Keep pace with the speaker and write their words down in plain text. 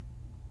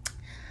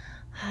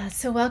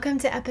So, welcome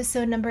to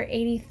episode number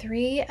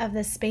 83 of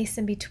The Space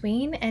in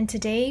Between. And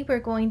today we're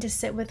going to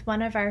sit with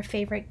one of our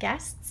favorite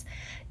guests,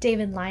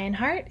 David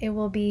Lionheart. It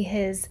will be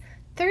his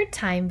third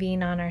time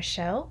being on our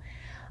show.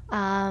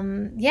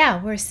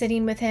 We're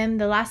sitting with him.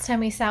 The last time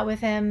we sat with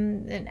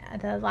him,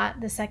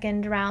 the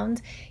second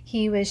round,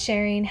 he was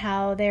sharing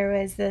how there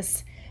was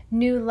this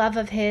new love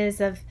of his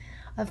of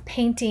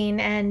painting,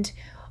 and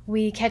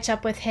we catch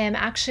up with him.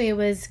 Actually, it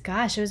was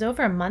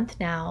over a month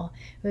now.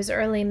 It was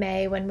early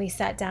May when we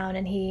sat down,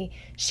 and he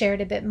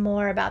shared a bit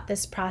more about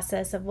this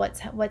process of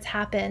what's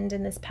happened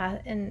in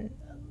in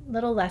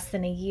little less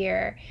than a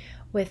year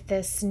with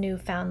this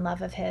newfound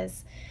love of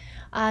his.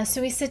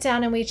 So we sit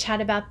down and we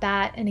chat about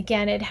that. And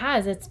again,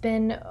 it's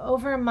been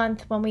over a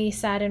month when we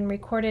sat and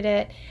recorded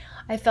it.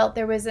 I felt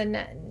there was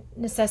a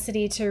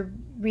necessity to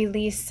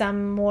release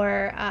some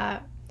more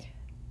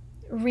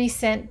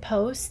recent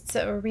posts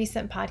or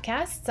recent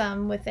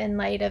podcasts within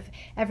light of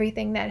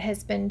everything that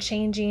has been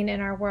changing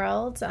in our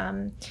world,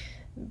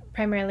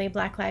 primarily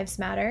Black Lives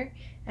Matter,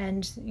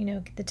 and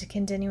the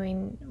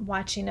continuing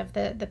watching of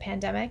the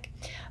pandemic.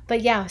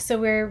 But so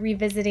we're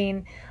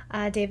revisiting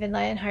David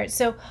Lionheart.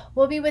 So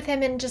we'll be with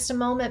him in just a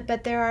moment,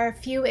 but there are a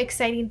few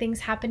exciting things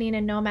happening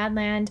in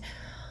Nomadland.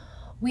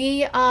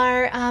 We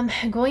are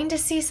going to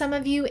see some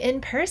of you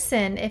in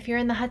person. If you're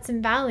in the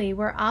Hudson Valley,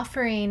 we're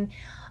offering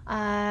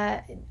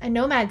a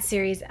Nomad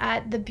series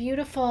at the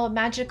beautiful,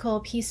 magical,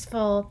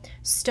 peaceful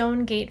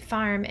Stonegate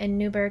Farm in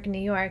Newburgh,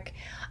 New York.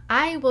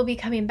 I will be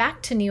coming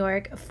back to New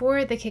York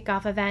for the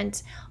kickoff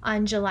event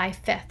on July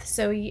 5th.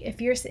 So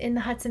if you're in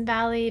the Hudson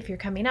Valley, if you're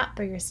coming up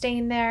or you're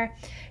staying there,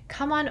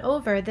 come on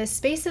over. The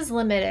space is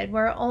limited.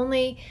 We're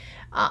only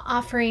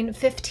offering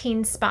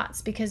 15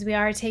 spots because we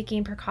are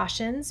taking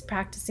precautions,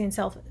 practicing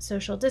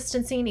social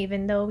distancing.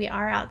 Even though we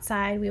are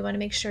outside, we want to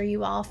make sure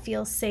you all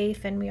feel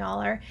safe and we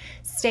all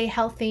stay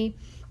healthy.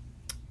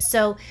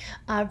 So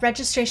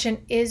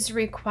registration is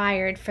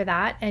required for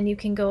that, and you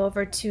can go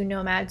over to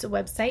Nomad's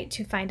website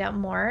to find out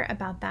more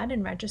about that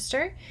and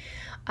register.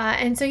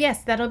 And so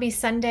yes, that'll be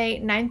Sunday,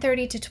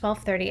 9:30 to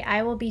 12:30.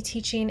 I will be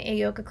teaching a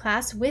yoga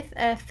class with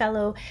a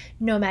fellow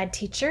Nomad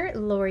teacher,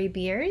 Lori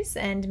Beers,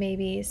 and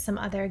maybe some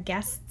other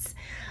guests.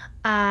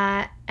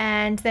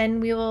 And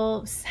then we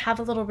will have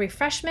a little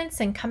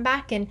refreshments and come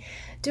back and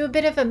do a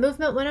bit of a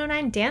Movement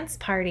 109 dance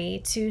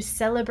party to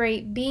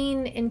celebrate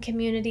being in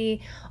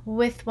community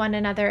with one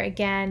another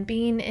again,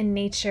 being in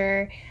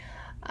nature,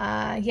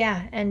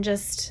 and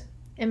just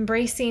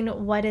embracing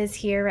what is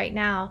here right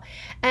now.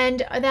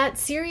 And that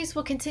series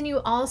will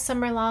continue all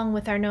summer long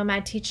with our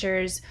Nomad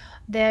teachers.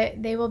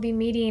 They will be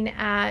meeting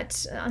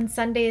on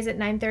Sundays at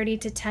 9:30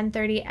 to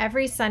 10:30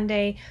 every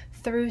Sunday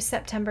through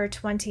September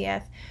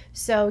 20th.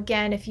 So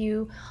again, if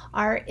you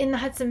are in the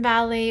Hudson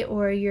Valley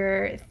or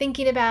you're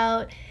thinking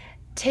about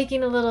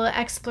taking a little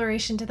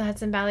exploration to the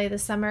Hudson Valley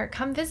this summer,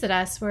 come visit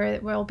us.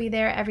 We'll be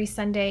there every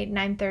Sunday,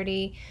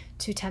 9:30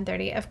 to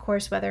 10:30, of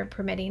course, weather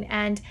permitting.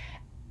 And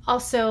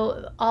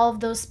also, all of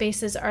those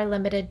spaces are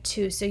limited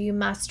too, so you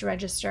must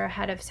register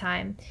ahead of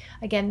time.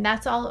 Again,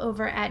 that's all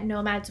over at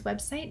Nomad's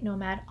website,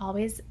 Nomad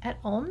Always at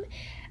Home.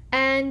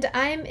 And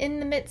I'm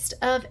in the midst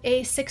of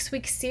a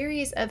 6-week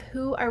series of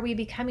Who Are We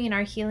Becoming?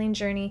 Our healing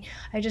journey.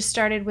 I just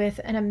started with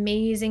an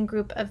amazing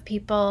group of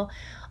people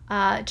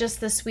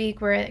just this week.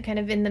 We're kind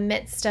of in the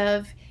midst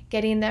of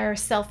getting their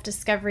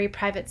self-discovery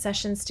private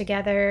sessions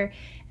together,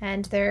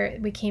 and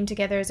we came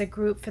together as a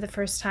group for the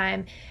first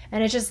time,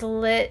 and it just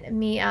lit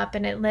me up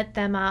and it lit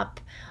them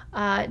up.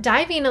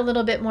 Diving a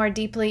little bit more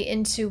deeply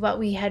into what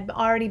we had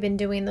already been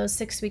doing, those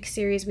 6-week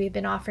series we've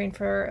been offering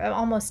for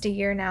almost a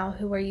year now,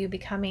 Who Are You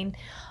Becoming?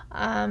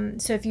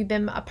 So if you've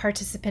been a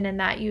participant in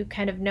that, you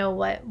kind of know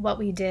what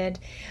we did.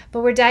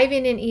 But we're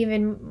diving in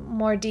even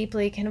more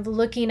deeply, kind of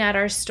looking at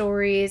our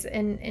stories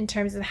in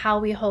terms of how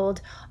we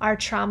hold our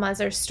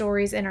traumas, our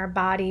stories in our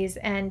bodies,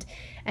 and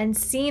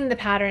seeing the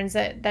patterns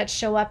that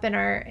show up in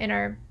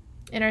our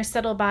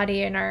subtle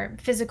body, in our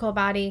physical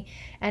body,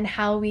 and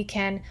how we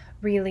can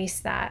release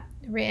that.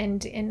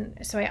 And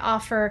so I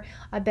offer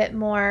a bit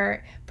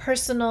more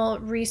personal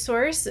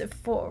resources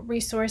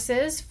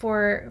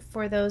for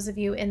those of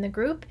you in the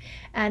group,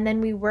 and then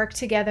we work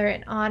together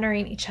in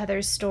honoring each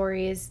other's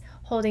stories,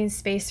 holding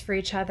space for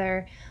each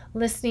other,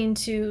 listening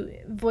to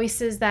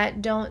voices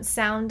that don't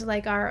sound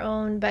like our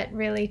own, but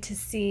really to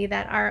see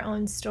that our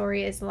own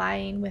story is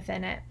lying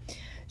within it.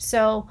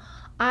 So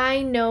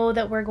I know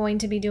that we're going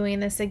to be doing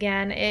this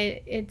again.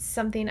 It's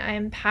something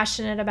I'm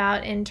passionate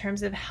about in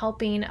terms of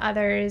helping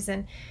others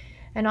and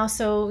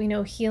also,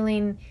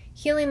 healing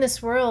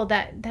this world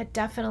that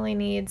definitely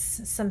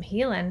needs some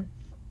healing.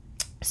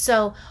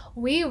 So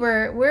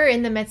we're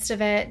in the midst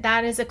of it.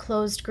 That is a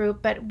closed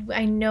group, but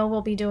I know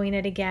we'll be doing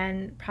it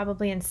again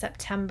probably in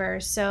September.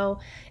 So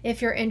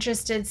if you're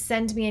interested,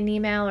 send me an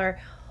email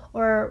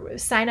or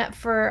sign up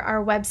for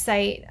our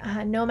website,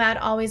 Nomad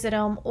Always at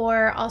Home,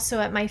 or also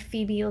at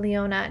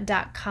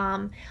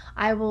myphoebeleona.com.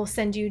 I will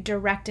send you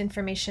direct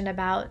information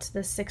about the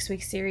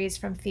 6-week series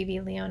from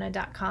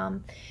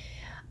phoebeleona.com.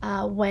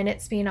 when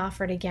it's being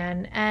offered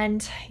again.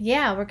 And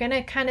yeah, we're going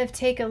to kind of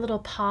take a little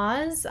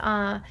pause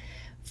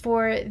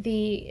for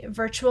the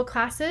virtual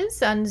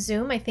classes on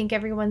Zoom. I think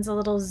everyone's a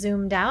little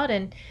zoomed out,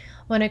 and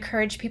want to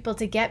encourage people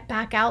to get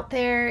back out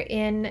there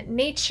in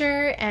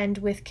nature and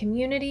with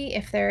community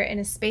if they're in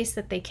a space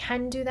that they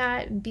can do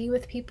that and be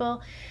with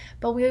people.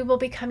 But we will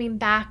be coming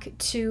back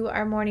to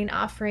our morning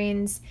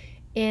offerings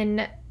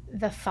in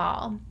the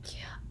fall.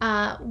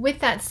 With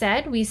that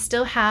said, we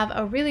still have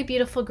a really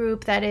beautiful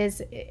group that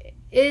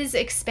is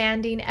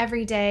expanding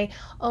every day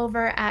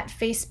over at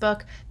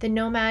Facebook, the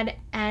Nomad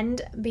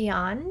and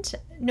Beyond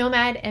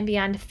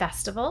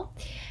Festival.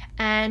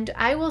 And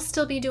I will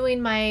still be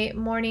doing my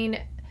morning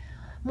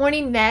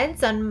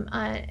meds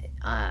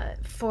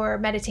for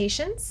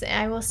meditations.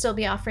 I will still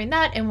be offering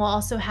that, and we'll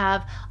also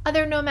have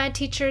other Nomad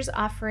teachers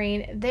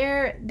offering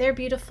their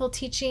beautiful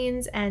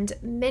teachings, and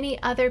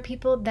many other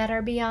people that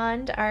are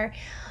beyond our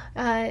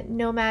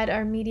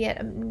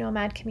immediate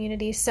Nomad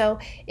community. So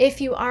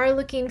if you are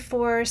looking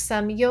for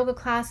some yoga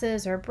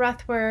classes or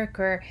breath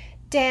work or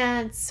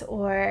dance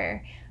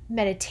or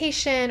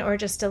meditation or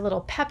just a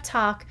little pep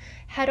talk,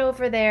 head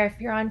over there.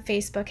 If you're on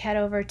Facebook, head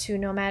over to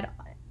Nomad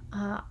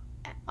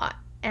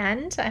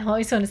and I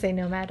always want to say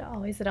Nomad,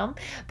 always at home,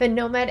 but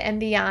Nomad and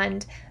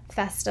Beyond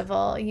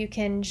Festival. You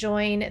can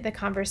join the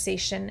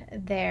conversation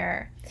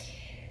there.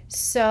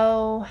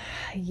 So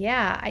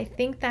yeah, I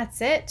think that's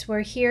it.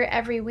 We're here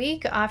every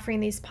week offering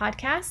these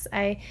podcasts.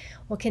 I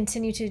will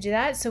continue to do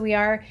that. So we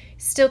are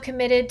still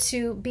committed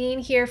to being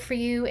here for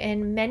you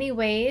in many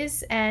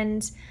ways.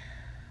 And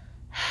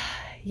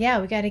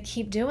yeah, we got to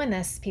keep doing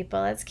this,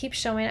 people. Let's keep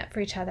showing up for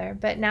each other.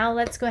 But now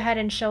let's go ahead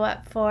and show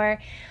up for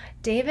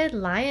David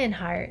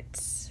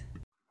Lionheart.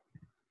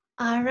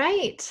 All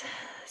right.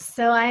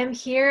 So I am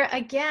here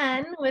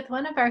again with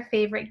one of our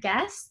favorite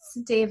guests,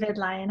 David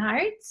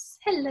Lionheart.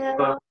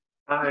 Hello.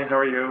 Hi, how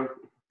are you?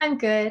 I'm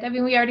good. I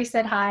mean, we already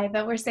said hi,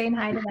 but we're saying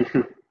hi to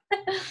them.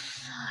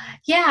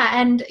 Yeah,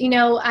 and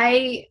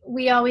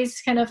we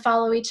always kind of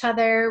follow each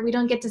other. We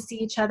don't get to see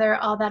each other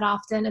all that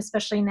often,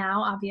 especially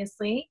now,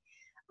 obviously.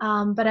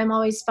 But I'm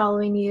always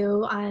following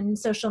you on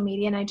social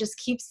media, and I just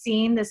keep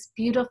seeing this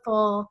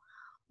beautiful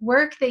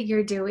work that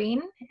you're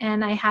doing.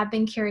 And I have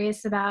been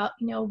curious about,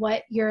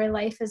 what your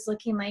life is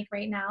looking like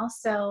right now.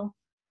 So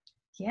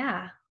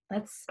yeah,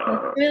 let's do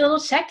a little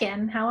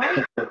check-in. How are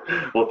you?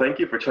 Well, thank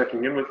you for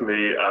checking in with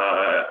me.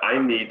 I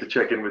need to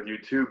check in with you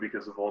too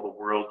because of all the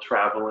world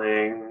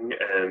traveling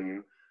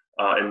and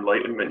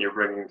enlightenment you're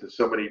bringing to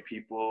so many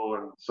people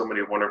in so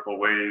many wonderful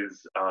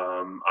ways.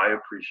 I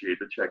appreciate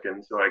the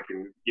check-in so I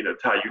can,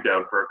 tie you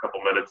down for a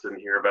couple minutes and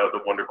hear about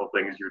the wonderful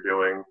things you're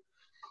doing.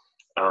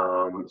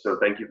 So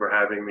thank you for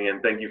having me,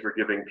 and thank you for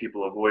giving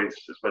people a voice,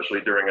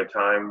 especially during a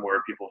time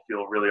where people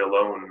feel really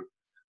alone.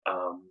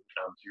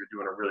 So you're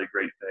doing a really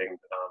great thing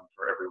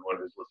for everyone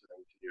who's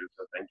listening to you.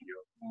 So thank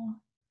you.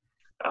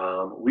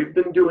 Yeah. We've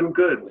been doing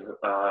good.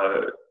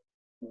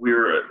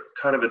 We're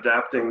kind of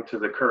adapting to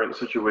the current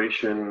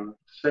situation,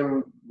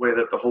 same way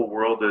that the whole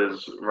world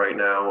is right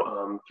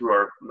now. Through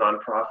our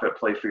nonprofit,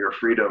 Play for Your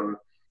Freedom,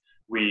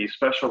 we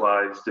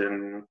specialized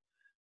in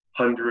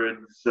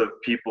hundreds of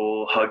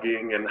people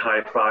hugging and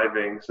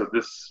high-fiving. So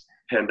this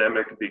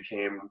pandemic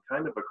became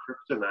kind of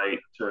a kryptonite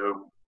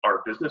to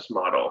our business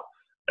model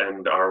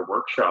and our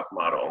workshop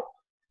model.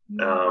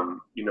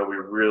 We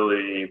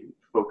really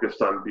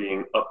focused on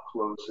being up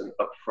close and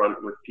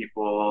upfront with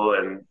people,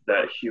 and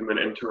that human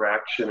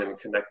interaction and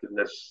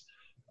connectedness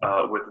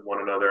with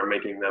one another,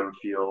 making them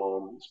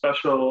feel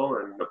special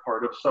and a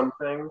part of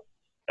something.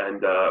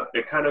 And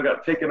it kind of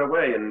got taken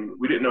away, and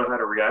we didn't know how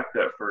to react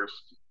at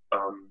first.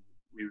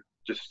 We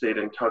just stayed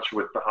in touch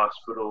with the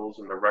hospitals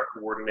and the rec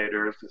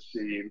coordinators to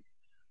see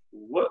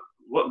what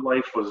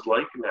life was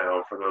like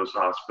now for those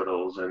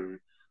hospitals. And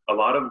a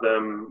lot of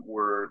them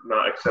were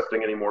not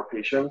accepting any more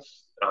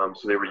patients,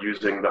 so they were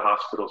using the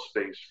hospital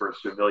space for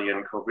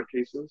civilian COVID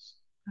cases.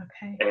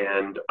 Okay.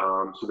 And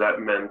so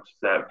that meant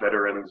that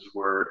veterans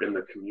were in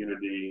the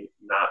community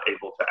not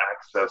able to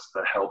access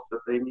the help that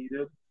they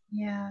needed.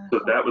 Yeah. So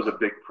that was a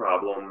big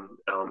problem,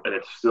 and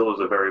it still is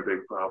a very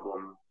big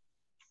problem,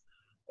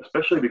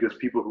 especially because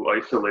people who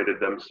isolated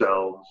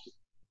themselves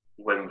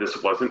when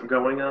this wasn't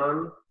going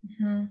on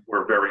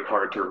were very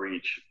hard to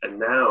reach. And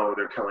now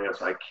they're telling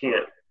us, I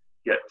can't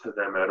get to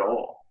them at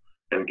all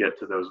and get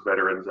to those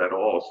veterans at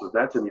all. So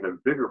that's an even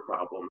bigger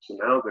problem. So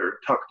now they're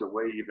tucked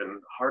away, even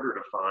harder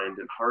to find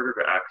and harder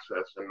to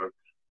access and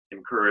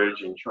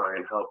encourage and try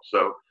and help.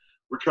 So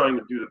we're trying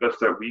to do the best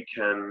that we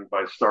can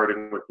by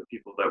starting with the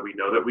people that we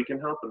know that we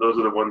can help. And those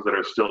are the ones that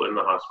are still in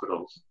the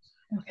hospitals.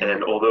 Okay.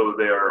 And although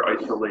they are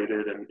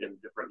isolated and in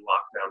different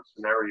lockdown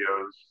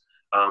scenarios,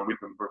 we've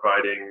been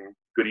providing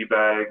goodie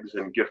bags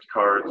and gift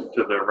cards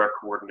to the rec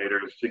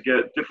coordinators to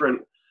get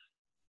different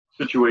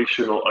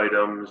situational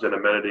items and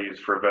amenities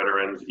for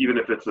veterans, even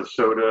if it's a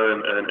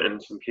soda and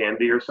some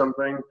candy or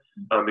something,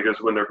 because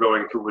when they're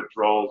going through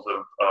withdrawals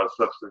of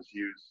substance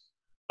use,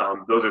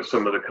 those are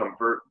some of the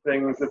comfort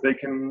things that they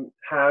can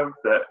have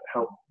that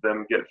help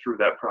them get through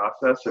that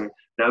process. And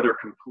now they're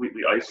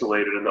completely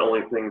isolated, and the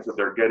only things that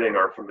they're getting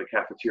are from the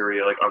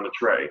cafeteria, like on the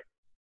tray.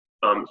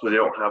 So they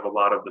don't have a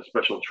lot of the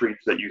special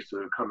treats that used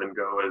to come and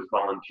go as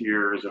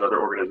volunteers and other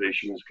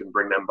organizations can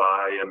bring them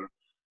by and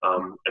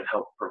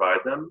help provide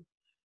them.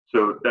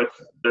 So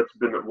that's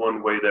been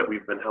one way that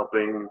we've been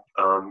helping.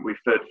 We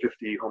fed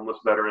 50 homeless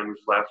veterans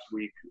last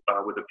week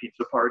with a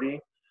pizza party.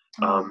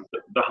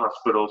 The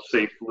hospital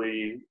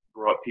safely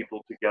brought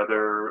people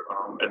together,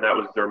 and that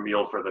was their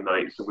meal for the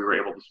night. So we were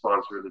able to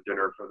sponsor the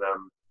dinner for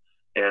them.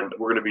 And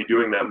we're going to be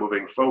doing that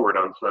moving forward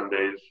on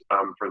Sundays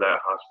for that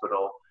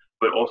hospital,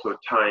 but also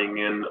tying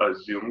in a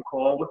Zoom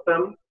call with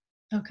them.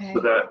 Okay. So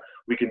that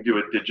we can do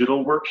a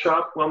digital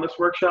workshop, wellness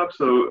workshop,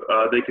 so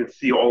they can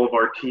see all of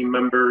our team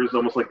members,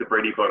 almost like the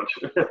Brady Bunch,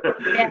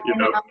 Yeah,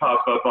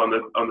 pop up on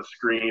the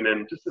screen,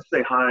 and just to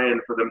say hi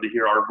and for them to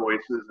hear our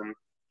voices. And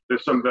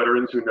there's some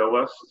veterans who know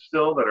us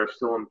still that are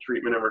still in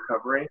treatment and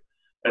recovery,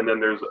 and then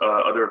there's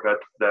other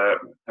vets that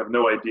have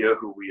no idea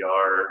who we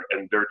are,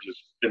 and they're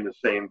just in the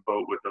same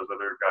boat with those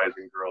other guys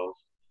and girls.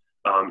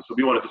 So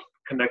we want to just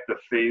connect the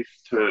face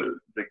to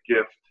the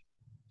gift,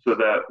 so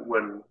that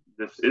when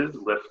this is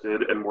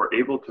lifted and we're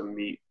able to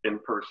meet in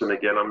person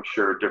again, I'm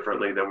sure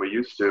differently than we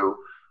used to,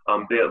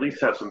 they at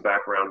least have some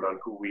background on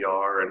who we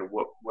are and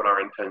what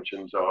our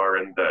intentions are,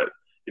 and that,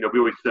 we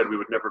always said we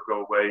would never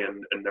go away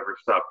and never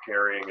stop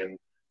caring, and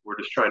we're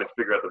just trying to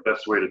figure out the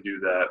best way to do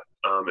that,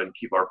 and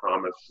keep our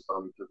promise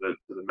to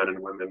the men and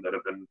women that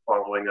have been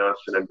following us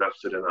and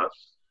invested in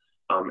us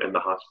in the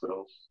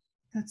hospitals.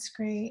 That's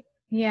great.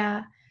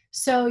 Yeah.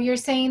 So you're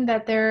saying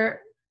that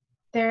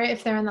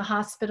if they're in the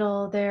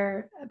hospital,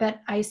 they're a bit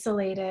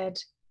isolated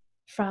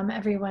from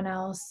everyone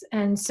else.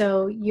 And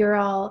so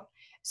your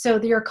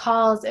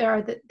calls,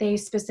 are they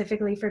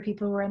specifically for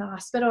people who are in the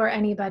hospital, or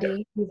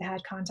anybody you've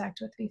had contact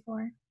with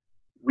before?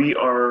 We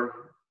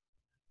are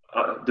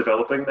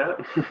developing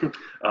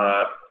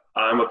that.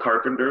 I'm a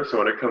carpenter, so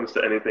when it comes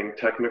to anything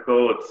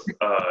technical, it's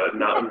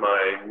not in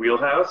my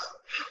wheelhouse.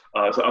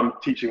 So I'm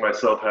teaching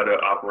myself how to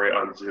operate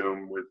on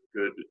Zoom with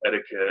good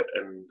etiquette,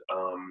 and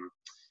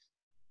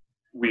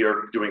we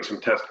are doing some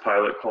test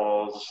pilot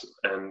calls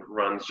and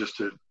runs just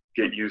to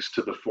get used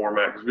to the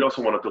format, because we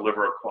also want to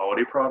deliver a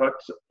quality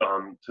product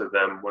to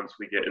them once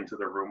we get into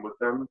the room with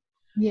them,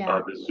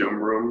 the Zoom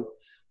room.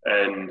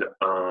 And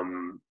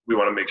we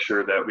want to make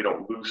sure that we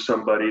don't lose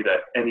somebody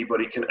that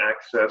anybody can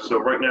access. So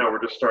right now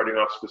we're just starting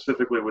off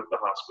specifically with the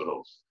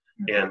hospitals.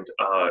 And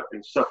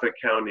in Suffolk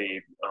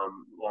County,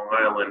 Long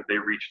Island, they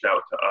reached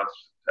out to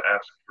us to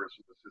ask for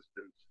some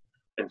assistance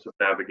and some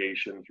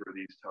navigation through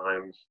these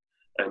times.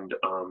 And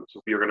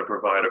so we are going to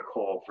provide a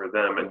call for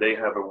them, and they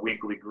have a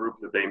weekly group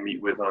that they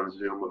meet with on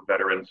Zoom with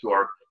veterans who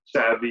are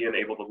savvy and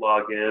able to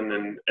log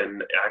in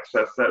and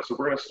access that. So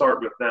we're going to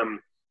start with them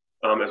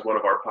as one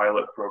of our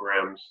pilot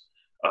programs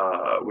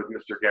with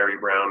Mr. Gary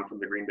Brown from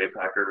the Green Bay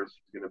Packers.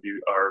 He's going to be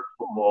our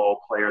football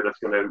player that's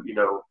going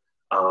to,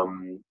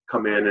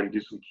 come in and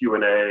do some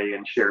Q&A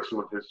and share some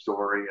of his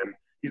story. And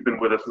he's been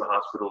with us in the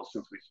hospital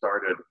since we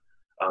started.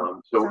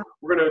 So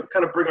we're going to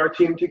kind of bring our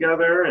team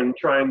together and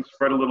try and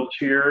spread a little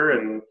cheer.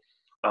 And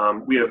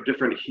we have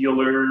different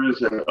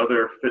healers and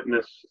other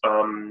fitness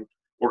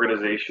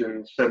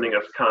organizations sending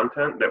us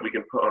content that we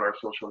can put on our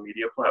social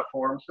media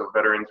platforms, so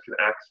veterans can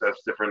access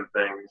different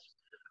things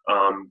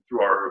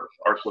through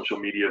our social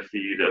media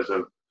feed as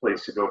a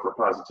place to go for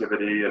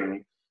positivity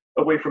and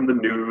away from the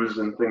news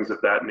and things of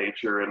that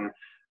nature. And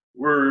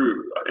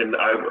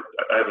I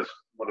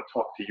want to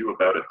talk to you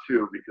about it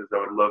too, because I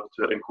would love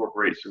to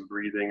incorporate some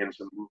breathing and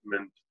some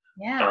movement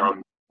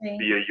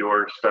via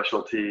your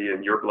specialty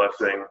and your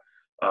blessing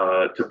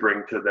to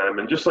bring to them,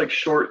 and just like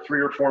short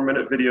 3 or 4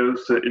 minute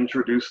videos to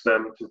introduce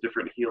them to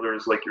different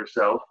healers like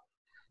yourself,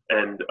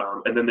 and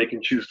then they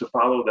can choose to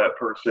follow that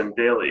person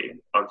daily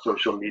on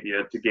social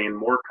media to gain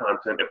more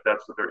content if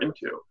that's what they're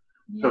into.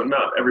 So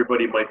not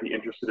everybody might be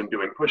interested in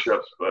doing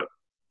push-ups, but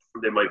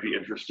they might be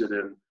interested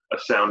in a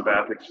sound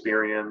bath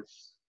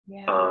experience,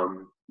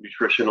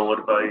 nutritional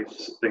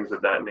advice, things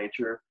of that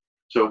nature.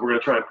 So we're going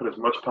to try and put as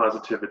much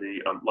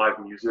positivity on live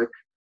music.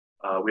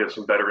 We have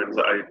some veterans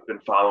that I've been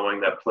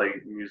following that play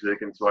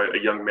music. And so a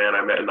young man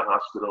I met in the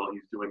hospital,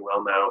 he's doing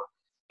well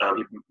now.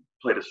 He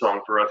played a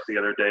song for us the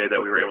other day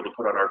that we were able to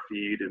put on our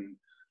feed. And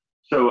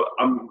so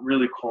I'm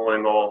really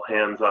calling all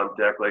hands on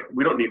deck. Like,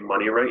 we don't need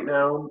money right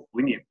now.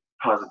 We need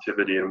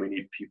positivity, and we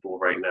need people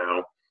right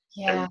now.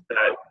 And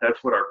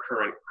that's what our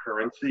current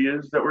currency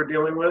is that we're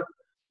dealing with.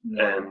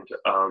 And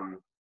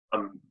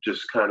I'm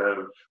just kind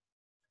of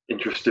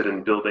interested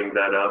in building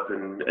that up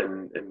and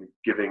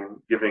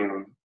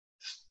giving,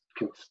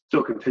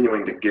 still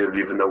continuing to give,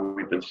 even though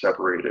we've been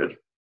separated.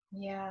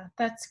 Yeah,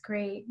 that's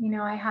great.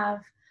 I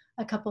have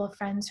a couple of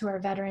friends who are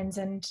veterans,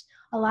 and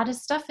a lot of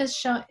stuff is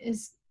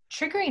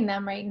triggering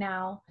them right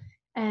now.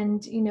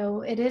 And,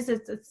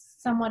 it's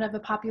somewhat of a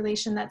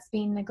population that's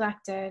being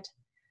neglected.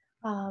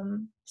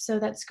 So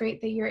that's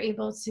great that you're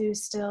able to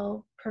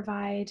still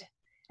provide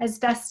as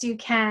best you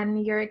can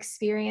your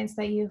experience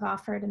that you've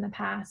offered in the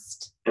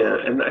past. Yeah,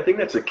 and I think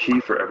that's a key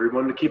for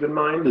everyone to keep in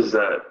mind is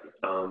that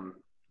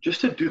just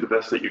to do the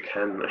best that you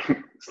can.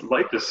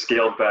 Life is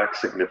scaled back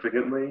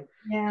significantly.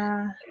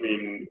 Yeah. I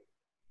mean,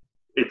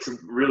 it's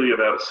really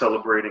about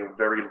celebrating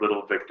very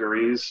little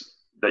victories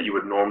that you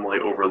would normally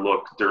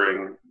overlook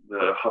during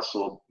the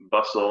hustle,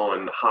 bustle,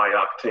 and high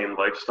octane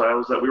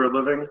lifestyles that we were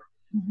living.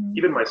 Mm-hmm.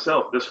 Even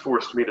myself, this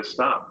forced me to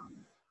stop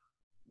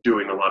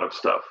doing a lot of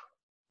stuff.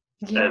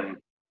 Yeah. And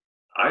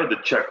I had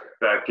to check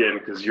back in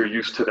because you're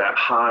used to that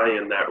high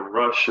and that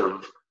rush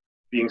of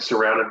being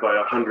surrounded by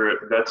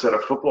 100 vets at a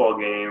football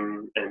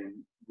game and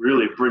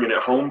really bringing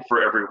it home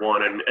for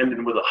everyone and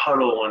ending with a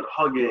huddle and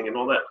hugging and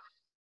all that.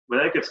 When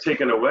that gets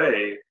taken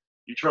away,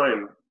 you try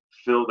and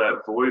fill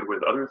that void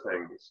with other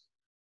things.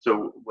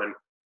 So when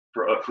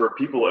for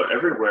people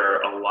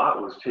everywhere, a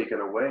lot was taken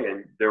away,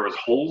 and there was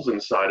holes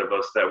inside of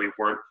us that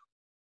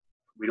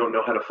we don't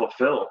know how to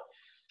fulfill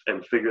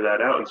and figure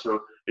that out. And so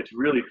it's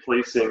really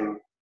placing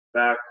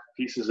back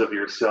pieces of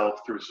yourself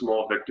through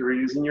small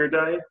victories in your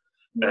day,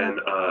 Yeah.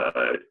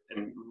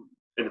 and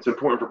it's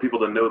important for people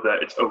to know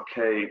that it's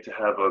okay to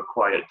have a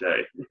quiet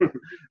day,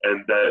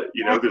 and that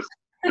because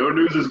no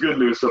news is good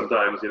news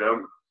sometimes.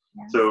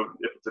 Yes. So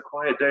if it's a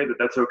quiet day,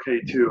 that's okay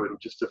too, and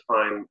just to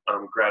find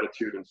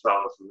gratitude and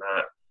solace in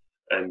that.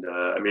 And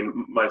I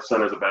mean, my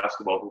son is a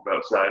basketball hoop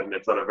outside, and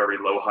it's on a very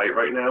low height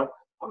right now.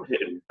 I'm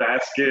hitting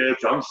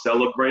baskets, I'm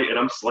celebrating,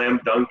 I'm slam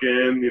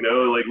dunking.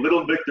 Like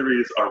little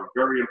victories are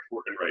very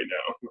important right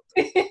now.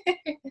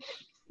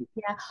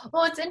 Yeah.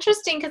 Well, it's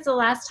interesting because the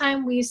last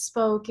time we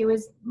spoke, it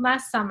was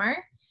last summer,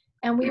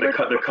 and we were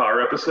the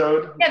car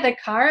episode. Yeah, the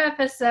car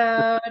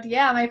episode.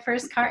 Yeah, my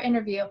first car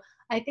interview.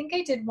 I think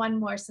I did one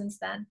more since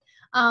then.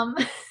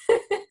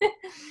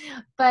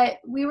 But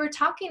we were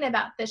talking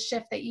about the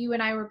shift that you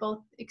and I were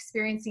both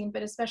experiencing,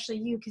 but especially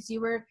you, because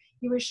you were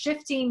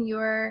shifting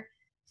your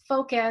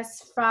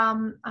focus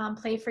from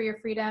Play for Your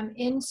Freedom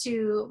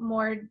into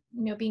more,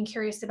 being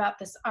curious about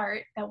this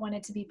art that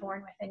wanted to be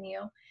born within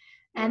you.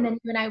 And then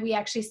you and I, we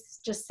actually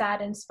just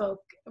sat and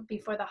spoke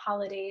before the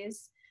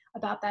holidays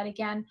about that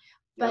again.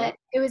 But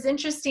it was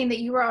interesting that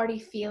you were already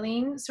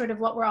feeling sort of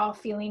what we're all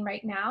feeling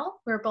right now.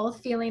 We're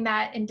both feeling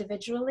that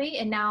individually.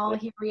 And now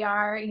here we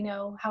are,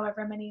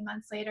 however many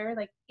months later,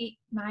 like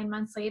 8-9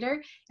 months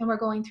later, and we're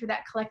going through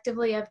that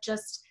collectively of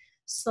just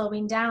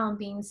slowing down,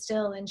 being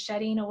still, and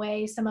shedding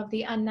away some of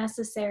the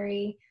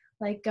unnecessary,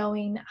 like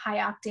going high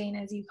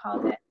octane, as you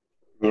called it.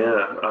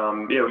 Yeah.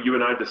 You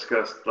and I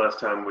discussed last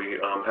time we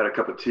had a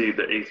cup of tea,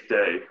 the 8th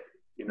day.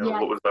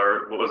 What was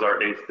our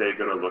 8th day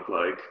going to look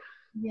like?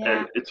 Yeah.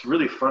 And it's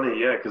really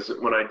funny, because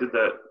when I did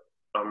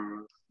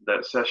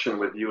that session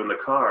with you in the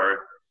car,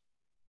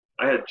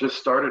 I had just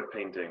started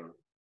painting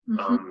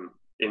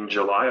in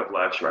July of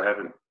last year.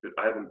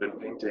 I haven't been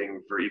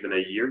painting for even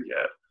a year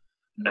yet,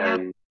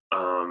 and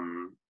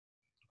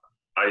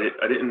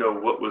I didn't know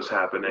what was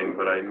happening,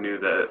 but I knew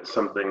that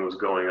something was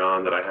going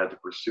on, that I had to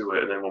pursue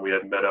it. And then when we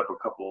had met up a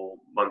couple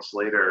months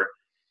later,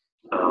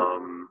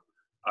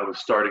 I was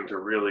starting to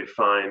really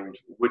find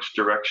which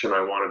direction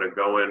I wanted to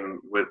go in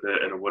with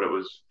it and what it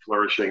was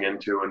flourishing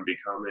into and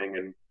becoming.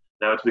 And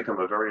now it's become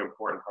a very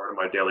important part of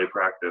my daily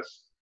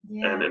practice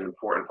and an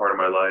important part of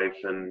my life.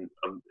 And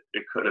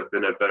it couldn't have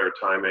been a better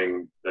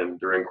timing than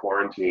during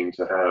quarantine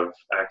to have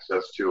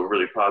access to a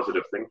really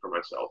positive thing for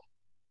myself.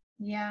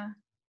 Yeah.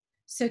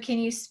 So can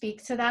you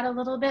speak to that a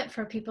little bit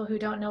for people who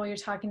don't know what you're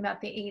talking about,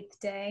 the 8th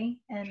day?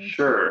 And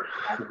sure.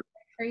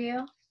 For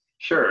you?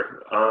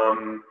 Sure.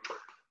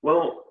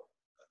 Well,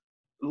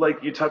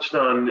 like you touched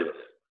on,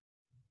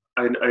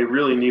 I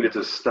really needed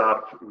to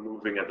stop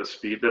moving at the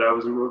speed that I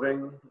was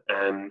moving.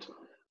 And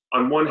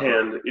on one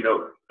hand,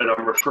 and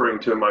I'm referring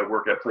to my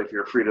work at Play for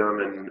Your Freedom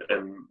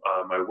and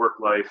my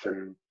work life,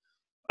 and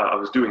I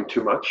was doing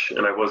too much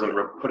and I wasn't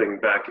putting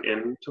back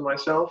into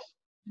myself.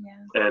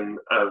 And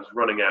I was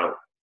running out.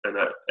 And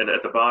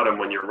at the bottom,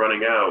 when you're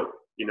running out,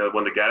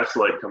 when the gas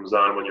light comes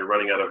on, when you're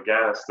running out of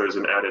gas, there's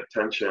an added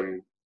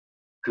tension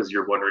because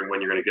you're wondering when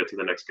you're going to get to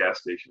the next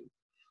gas station.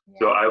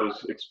 So I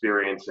was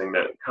experiencing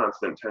that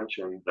constant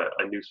tension that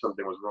I knew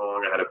something was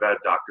wrong. I had a bad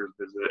doctor's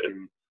visit,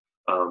 and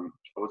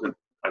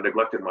I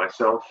neglected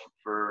myself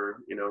for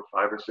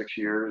 5 or 6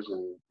 years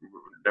and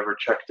never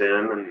checked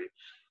in.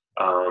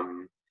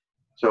 And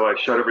so I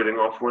shut everything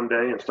off one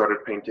day and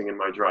started painting in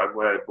my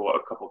driveway. I bought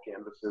a couple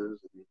canvases,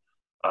 and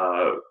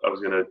I was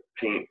going to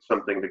paint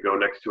something to go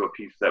next to a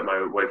piece that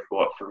my wife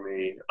bought for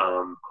me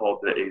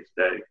called The 8th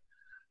Day.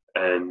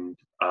 And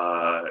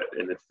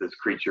it's this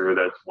creature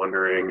that's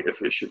wondering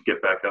if it should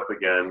get back up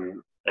again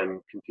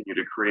and continue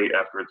to create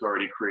after it's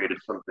already created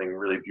something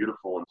really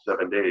beautiful in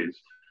 7 days,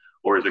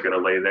 or is it going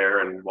to lay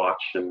there and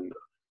watch and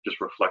just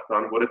reflect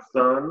on what it's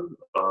done,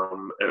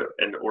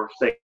 or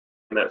stay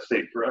in that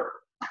state forever?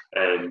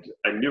 And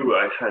I knew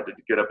I had to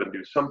get up and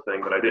do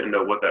something, but I didn't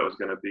know what that was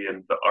going to be.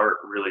 And the art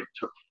really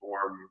took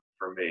form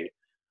for me.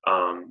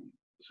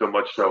 So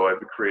much so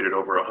I've created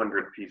over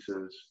 100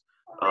 pieces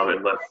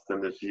in less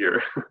than this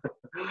year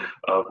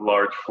of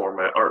large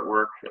format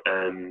artwork,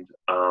 and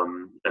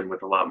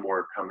with a lot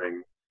more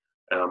coming.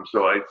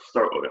 So I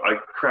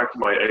cracked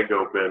my egg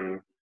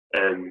open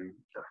and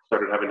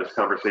started having this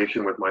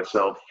conversation with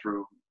myself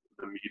through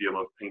the medium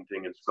of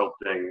painting and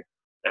sculpting,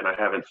 and I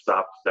haven't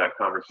stopped that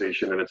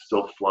conversation, and it's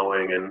still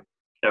flowing. And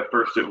at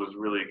first it was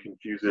really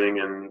confusing,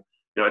 and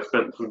I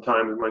spent some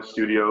time in my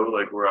studio,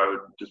 like where I would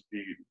just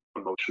be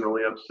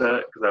emotionally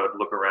upset because I would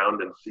look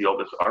around and see all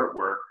this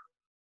artwork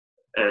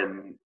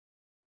and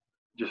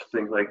just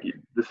think like,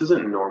 this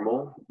isn't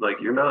normal. Like,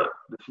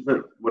 this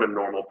isn't what a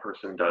normal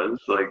person does.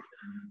 Like,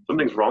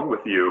 something's wrong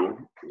with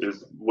you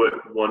is what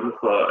one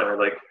thought. And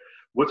like,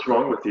 what's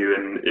wrong with you?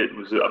 And it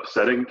was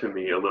upsetting to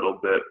me a little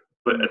bit,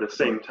 but at the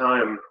same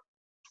time,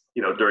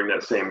 during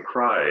that same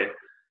cry,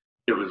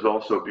 it was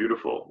also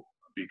beautiful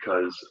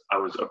because I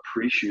was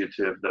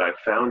appreciative that I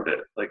found it.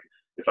 Like,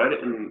 if I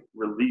didn't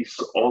release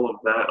all of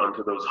that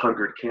onto those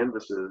 100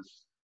 canvases,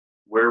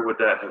 where would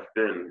that have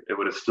been? It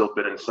would have still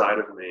been inside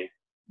of me.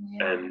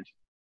 Yeah. And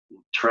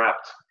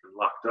trapped and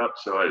locked up.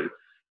 So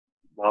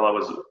while I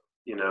was,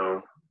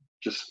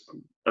 just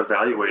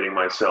evaluating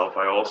myself,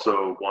 I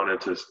also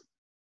wanted to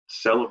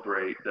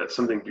celebrate that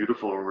something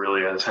beautiful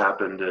really has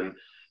happened. And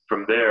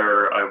from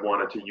there, I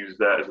wanted to use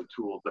that as a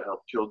tool to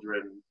help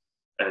children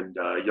and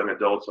young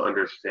adults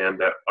understand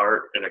that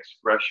art and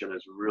expression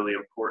is really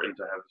important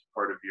to have as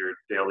part of your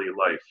daily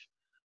life,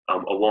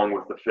 along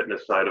with the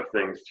fitness side of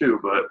things too.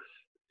 But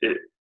it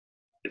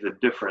is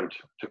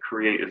to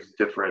create is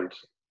different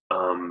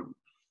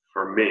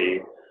for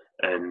me,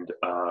 and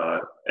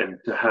to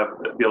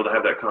be able to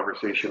have that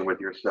conversation with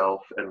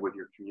yourself and with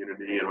your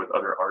community and with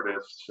other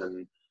artists,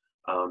 and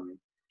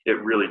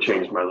it really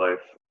changed my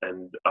life.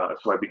 And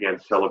so I began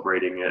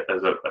celebrating it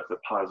as a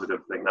positive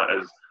thing, not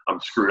as I'm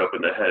screwed up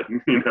in the head.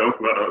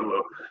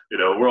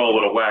 We're all a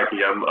little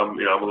wacky. I'm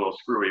a little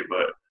screwy,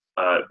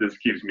 but this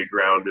keeps me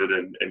grounded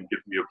and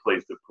gives me a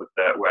place to put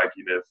that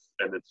wackiness.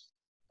 And it's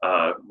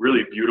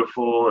really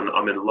beautiful, and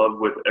I'm in love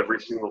with every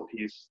single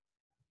piece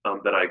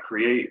that I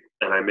create,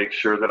 and I make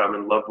sure that I'm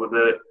in love with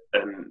it,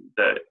 and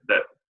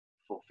that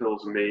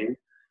fulfills me.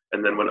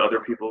 And then when other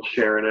people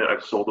share in it,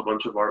 I've sold a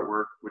bunch of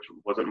artwork, which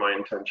wasn't my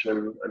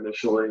intention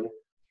initially,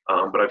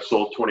 but I've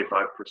sold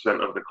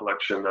 25% of the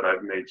collection that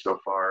I've made so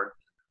far.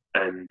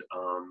 And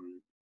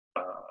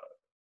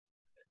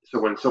so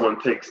when someone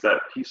takes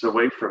that piece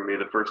away from me,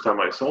 the first time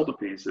I sold a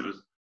piece, it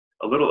was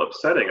a little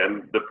upsetting,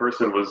 and the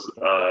person was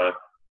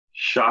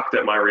shocked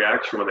at my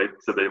reaction when they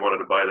said they wanted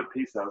to buy the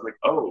piece. I was like,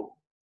 oh,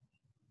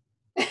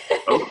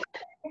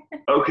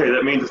 okay,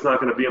 that means it's not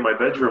going to be in my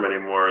bedroom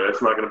anymore.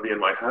 It's not going to be in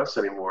my house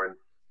anymore. And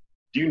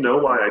do you know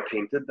why I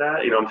painted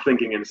that? I'm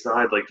thinking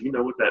inside, like, do you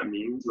know what that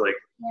means? Like,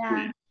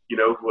 yeah.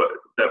 What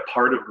that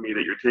part of me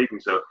that you're taking.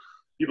 So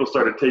people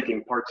started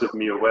taking parts of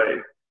me away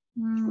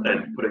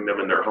and putting them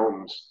in their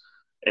homes.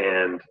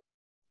 And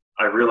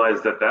I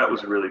realized that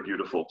was really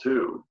beautiful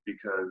too,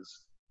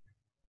 because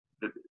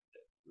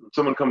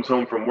someone comes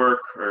home from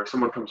work, or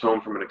someone comes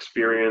home from an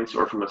experience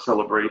or from a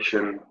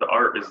celebration, the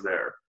art is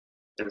there.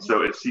 And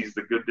so it sees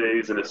the good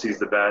days and it sees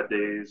the bad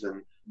days.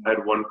 And I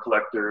had one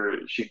collector,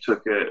 she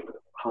took it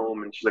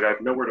home and she's like, I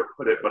have nowhere to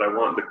put it, but I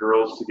want the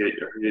girls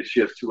to she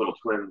has 2 little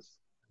twins.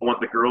 I want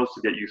the girls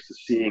to get used to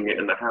seeing it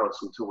in the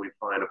house until we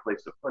find a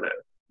place to put it.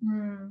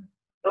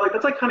 Like,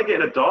 that's like kind of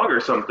getting a dog or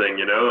something,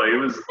 Like,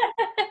 it was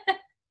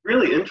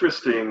really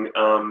interesting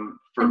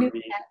for me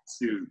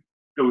to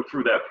go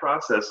through that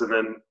process. And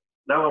then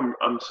now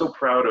I'm so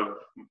proud of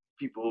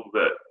people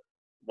that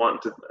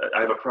I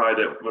have a pride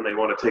that when they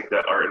want to take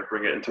that art and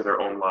bring it into their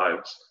own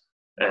lives.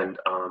 And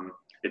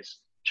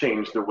it's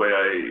changed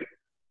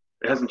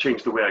it hasn't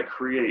changed the way I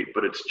create,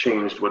 but it's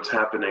changed what's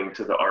happening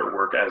to the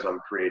artwork as I'm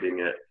creating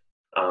it,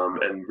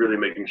 and really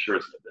making sure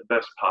it's the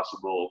best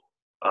possible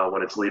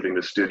when it's leaving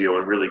the studio,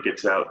 and really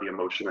gets out the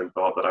emotion and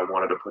thought that I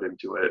wanted to put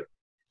into it.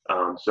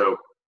 So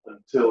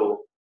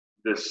until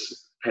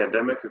this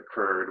pandemic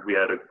occurred, we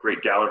had a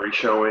great gallery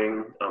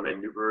showing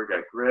in Newburgh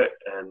at Grit,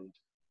 and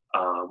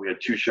we had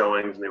 2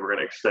 showings, and they were going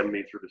to extend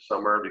me through the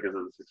summer because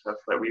of the success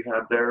that we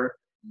had there.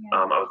 Yeah.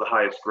 I was the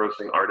highest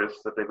grossing artist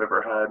that they've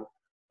ever had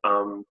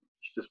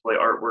display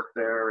artwork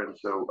there, and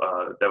so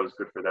that was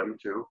good for them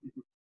too.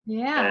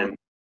 Yeah. And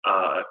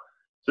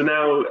so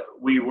now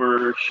we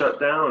were shut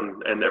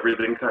down and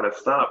everything kind of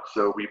stopped.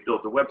 So we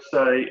built a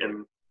website,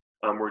 and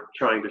we're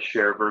trying to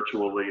share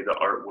virtually the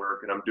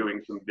artwork, and I'm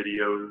doing some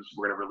videos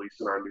we're going to release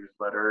in our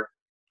newsletter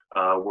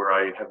where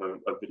I have a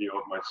video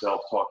of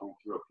myself talking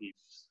through a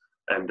piece.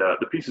 And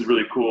the piece is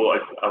really cool.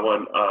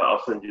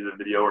 I'll send you the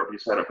video, or if you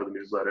sign up for the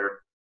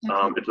newsletter.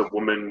 Okay. It's a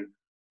woman.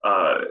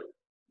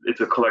 It's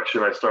a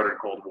collection I started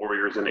called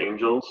Warriors and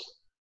Angels.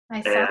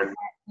 I saw that.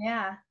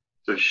 Yeah.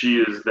 So she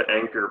is the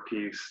anchor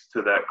piece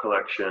to that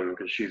collection,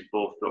 because she's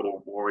both the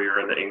warrior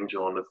and the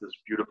angel, and it's this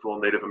beautiful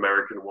Native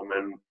American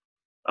woman.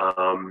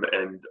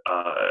 And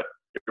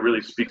it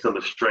really speaks on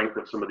the strength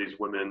of some of these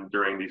women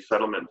during these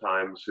settlement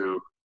times who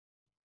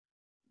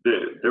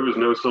there was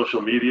no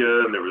social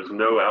media and there was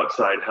no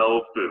outside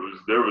help.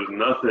 There was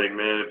nothing,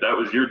 man. If that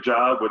was your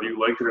job, whether you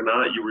liked it or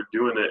not, you were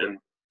doing it. And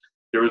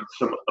there was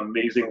some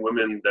amazing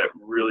women that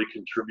really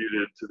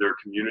contributed to their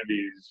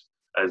communities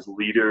as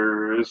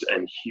leaders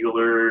and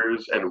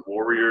healers and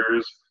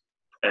warriors.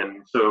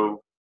 And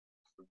so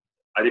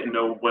I didn't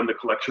know when the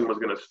collection was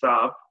going to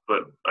stop,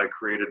 but I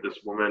created this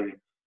woman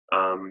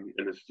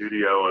in the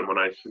studio. And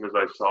as soon as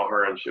I saw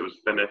her and she was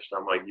finished,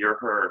 I'm like, you're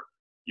her.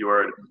 You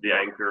are the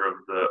anchor of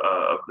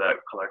that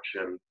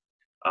collection.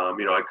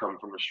 I come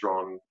from a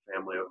strong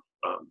family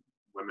of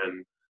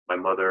women, my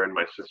mother and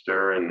my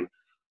sister, and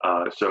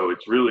so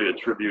it's really a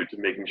tribute to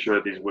making sure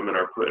that these women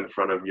are put in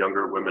front of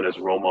younger women as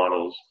role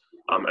models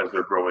as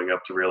they're growing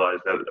up, to realize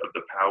that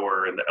the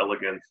power and the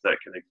elegance that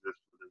can exist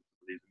within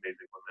these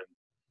amazing women,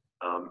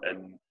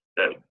 and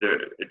that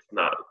it's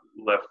not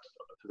left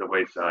to the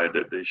wayside,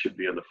 that they should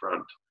be in the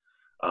front.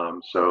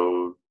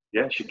 So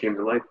yeah, she came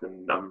to life,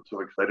 and I'm so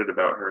excited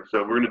about her.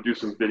 So we're going to do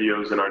some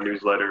videos in our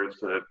newsletters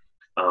to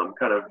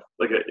kind of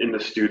like in the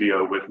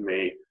studio with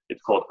me.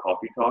 It's called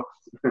Coffee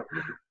Talks.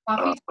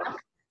 Coffee Talk?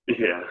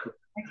 Yeah.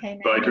 Okay.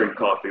 Nice. So I drink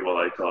coffee while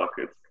I talk.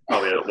 It's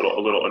probably a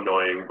little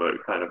annoying,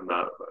 but kind of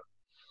not.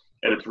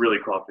 And it's really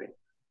coffee.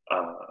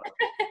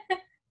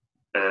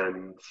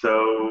 And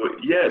so,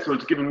 yeah, so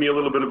it's given me a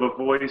little bit of a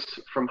voice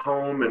from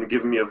home and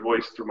given me a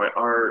voice through my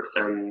art.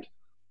 And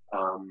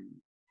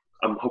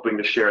I'm hoping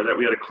to share that.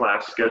 We had a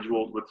class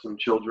scheduled with some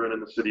children in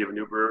the city of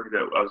Newburgh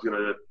that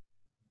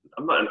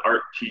I'm not an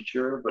art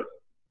teacher, but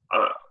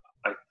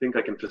I think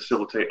I can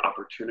facilitate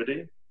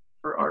opportunity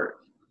for art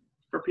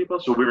for people.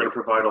 So we're going to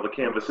provide all the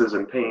canvases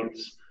and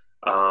paints.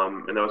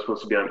 And that was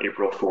supposed to be on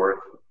April 4th.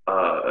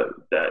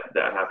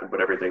 That happened,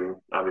 but everything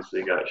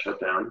obviously got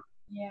shut down.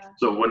 Yeah.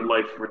 So when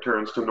life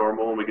returns to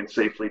normal and we can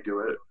safely do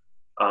it,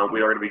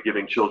 we are going to be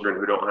giving children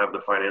who don't have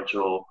the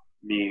financial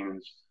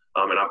means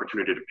an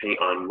opportunity to paint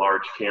on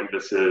large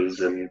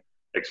canvases and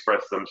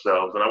express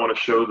themselves. And I want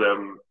to show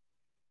them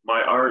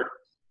my art,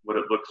 what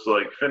it looks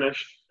like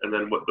finished, and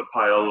then what the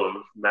pile of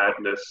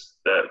madness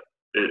that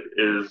it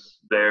is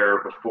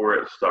there before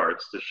it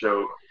starts, to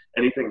show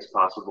anything's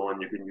possible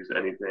and you can use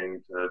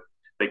anything to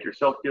make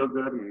yourself feel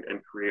good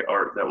and create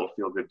art that will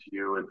feel good to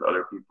you and to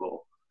other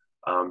people.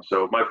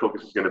 So my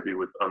focus is going to be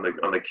on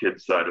the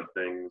kids side of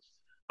things.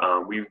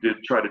 We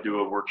did try to do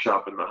a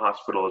workshop in the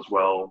hospital as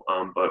well,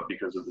 but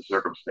because of the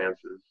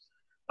circumstances,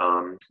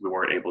 we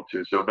weren't able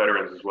to. So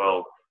veterans as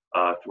well,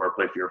 through our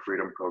Play for Your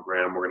Freedom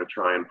program, we're going to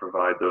try and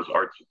provide those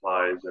art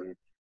supplies and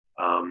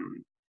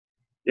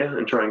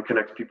and try and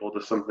connect people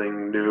to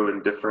something new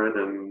and different.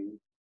 And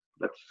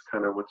that's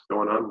kind of what's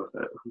going on with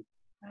it.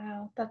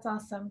 Wow, that's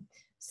awesome.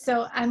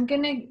 So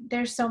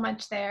there's so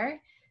much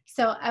there.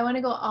 So I want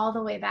to go all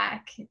the way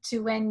back to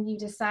when you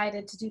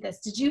decided to do this.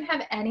 Did you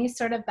have any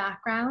sort of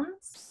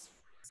backgrounds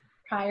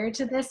prior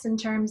to this, in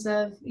terms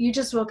of, you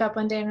just woke up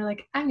one day and were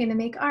like, I'm going to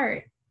make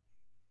art?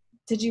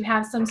 Did you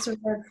have some sort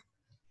of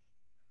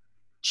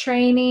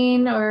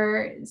training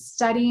or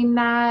studying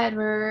that,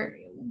 or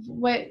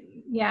what?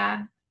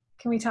 Yeah.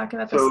 Can we talk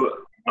about this? So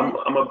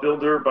I'm a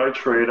builder by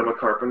trade. I'm a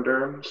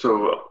carpenter.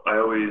 So I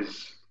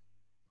always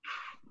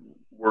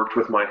worked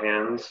with my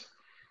hands.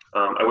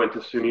 I went to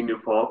SUNY New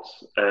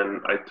Paltz and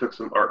I took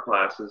some art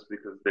classes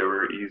because they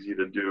were easy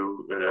to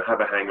do,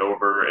 have a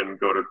hangover and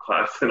go to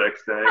class the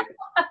next day.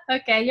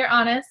 Okay, you're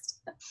honest.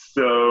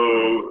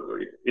 So,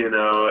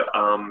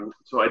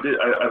 so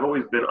I've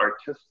always been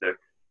artistic,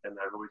 and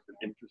I've always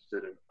been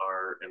interested in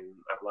art, and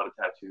I have a lot of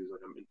tattoos, and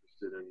I'm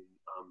interested in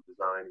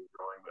design and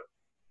drawing.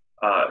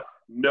 But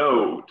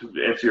no,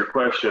 to answer your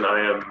question, I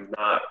am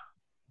not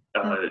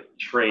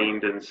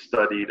trained and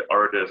studied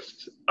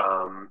artist.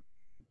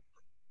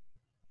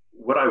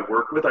 What I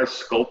work with, I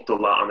sculpt a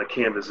lot on the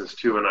canvases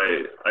too. And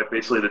I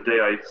basically, the day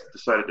I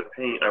decided to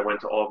paint, I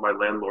went to all of my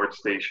landlord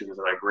stations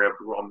and I grabbed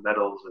raw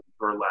metals and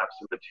burlaps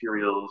and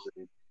materials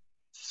and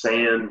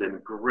sand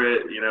and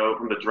grit,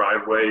 from the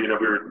driveway.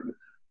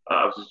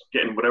 I was just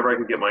getting whatever I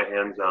could get my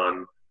hands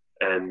on.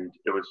 And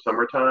it was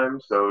summertime,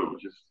 so it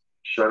was just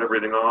shut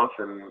everything off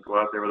and go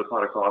out there with a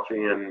pot of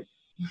coffee and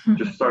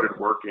just started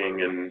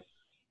working. And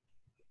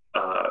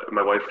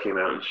my wife came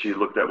out and she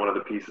looked at one of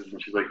the pieces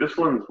and she's like, this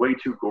one's way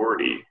too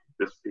gory,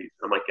 this piece.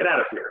 I'm like, get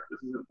out of here. This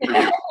isn't for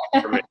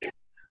you, for me.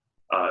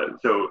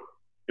 So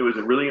it was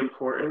really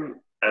important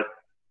at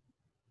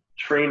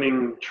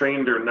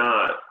trained or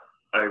not.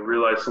 I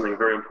realized something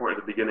very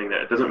important at the beginning,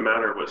 that it doesn't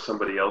matter what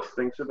somebody else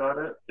thinks about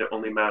it. It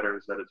only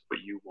matters that it's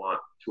what you want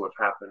to have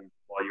happened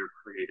while you're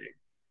creating.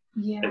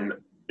 Yeah. And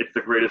it's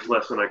the greatest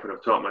lesson I could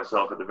have taught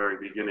myself at the very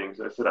beginning.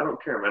 So I said, I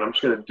don't care, man. I'm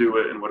just going to do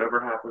it. And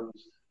whatever happens,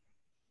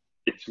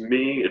 it's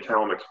me, it's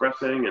how I'm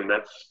expressing, and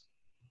that's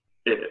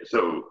it.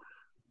 So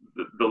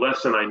the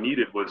lesson I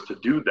needed was to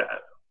do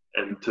that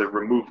and to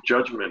remove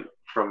judgment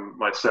from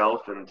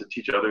myself and to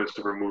teach others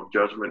to remove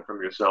judgment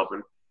from yourself.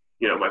 And,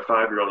 my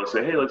 5-year-old will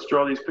say, hey, let's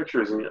draw these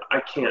pictures. And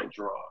I can't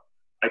draw.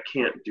 I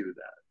can't do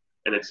that.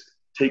 And it's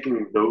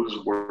taking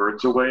those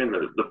words away and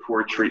the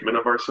poor treatment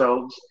of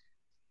ourselves.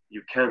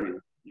 You can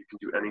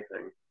do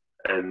anything.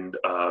 And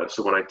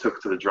so when I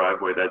took to the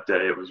driveway that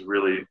day, it was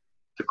really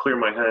to clear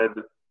my head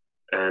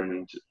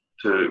and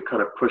to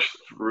kind of push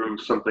through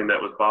something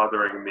that was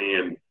bothering me.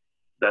 And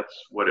that's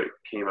what it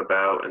came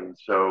about. And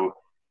so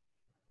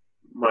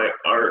my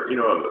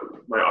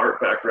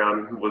art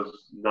background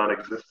was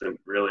non-existent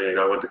really. And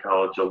I went to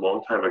college a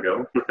long time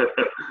ago,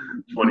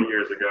 20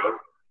 years ago.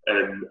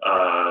 And,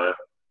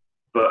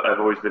 but I've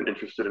always been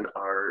interested in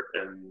art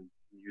and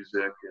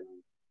music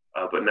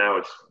but now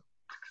it's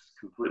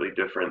completely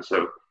different.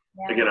 So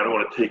Yeah. again, I don't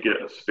want to take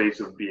a space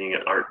of being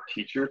an art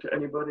teacher to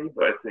anybody,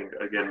 but I think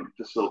again,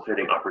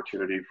 facilitating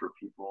opportunity for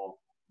people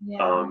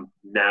Yeah.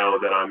 now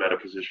that I'm at a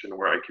position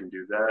where I can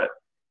do that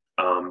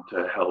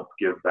to help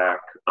give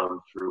back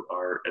through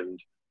art. And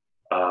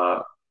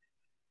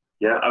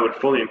yeah, I would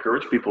fully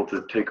encourage people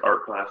to take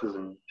art classes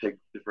and take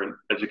different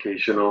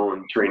educational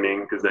and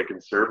training because they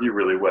can serve you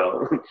really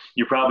well.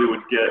 You probably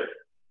would get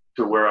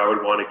to where I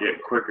would want to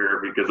get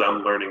quicker because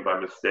I'm learning by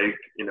mistake,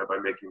 by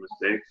making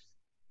mistakes.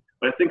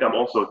 But I think I'm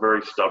also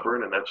very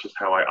stubborn and that's just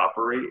how I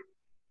operate.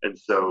 And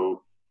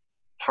so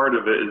part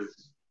of it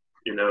is,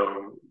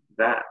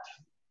 that,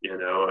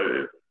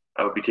 if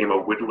I became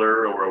a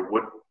whittler or a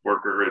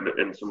woodworker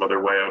in some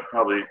other way, I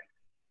probably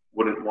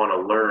wouldn't want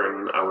to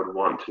learn. I would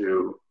want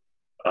to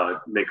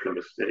make the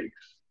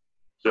mistakes.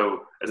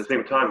 So at the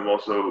same time, I'm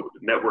also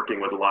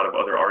networking with a lot of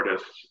other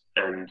artists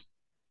and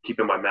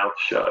keeping my mouth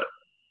shut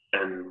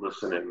and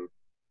listening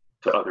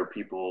to other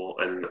people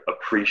and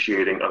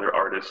appreciating other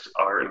artists'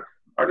 art. And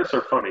artists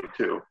are funny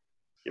too.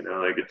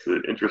 Like it's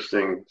an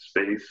interesting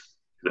space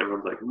because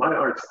everyone's like, my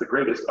art's the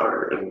greatest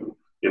art. And,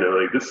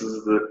 like this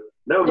is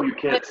no, you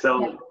can't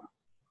sell.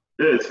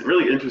 It's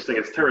really interesting.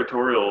 It's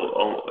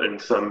territorial in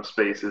some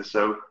spaces.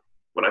 So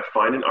when I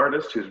find an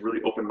artist who's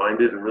really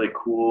open-minded and really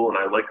cool and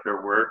I like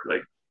their work,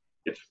 like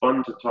it's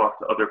fun to talk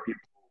to other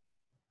people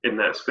in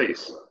that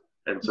space.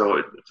 And so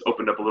it's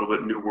opened up a little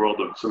bit new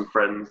world of some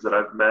friends that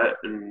I've met,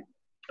 and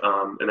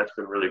that's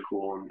been really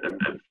cool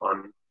and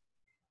fun.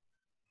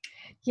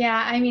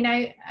 Yeah, I mean,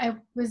 I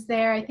was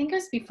there, I think it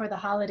was before the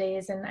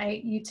holidays, and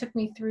you took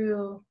me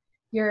through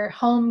your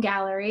home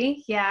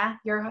gallery, yeah,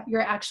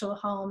 your actual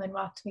home, and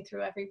walked me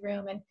through every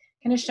room and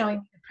kind of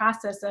showing the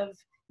process of,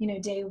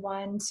 day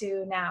one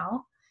to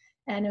now.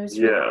 And it was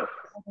really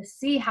cool to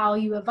see how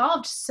you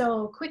evolved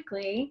so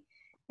quickly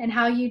and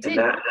how you did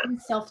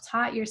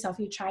self-taught yourself.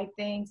 You tried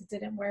things, it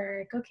didn't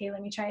work. Okay,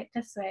 let me try it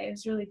this way. It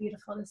was really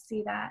beautiful to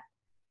see that.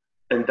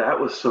 And that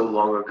was so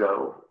long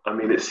ago. I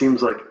mean, it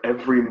seems like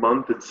every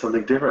month it's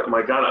something different. Oh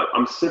my God,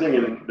 I'm sitting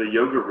in the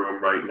yoga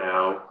room right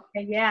now.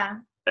 Yeah.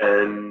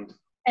 And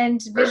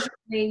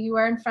visually, you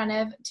are in front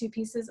of two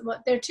pieces.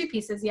 Well, they're two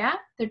pieces, yeah?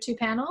 They're two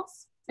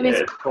panels? I mean,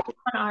 it's called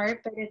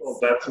art, but it's...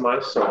 That's My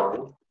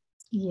Song.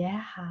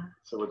 Yeah.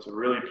 So it's a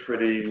really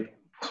pretty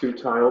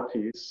 2-tile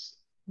piece.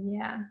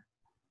 Yeah.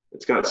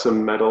 It's got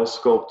some metal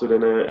sculpted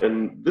in it.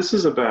 And this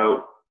is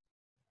about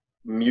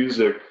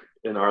music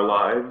in our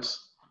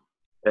lives.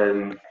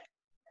 And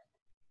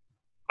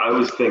I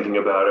was thinking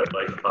about it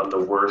like on the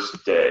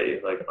worst day,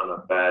 like on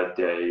a bad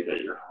day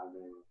that you're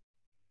having,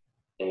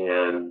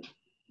 and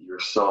your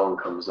song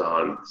comes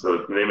on.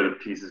 So the name of the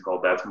piece is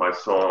called That's My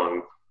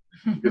Song.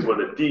 Because when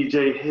the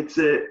DJ hits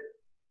it,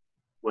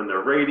 when the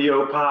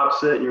radio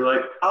pops it, and you're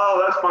like,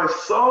 oh, that's my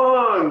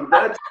song.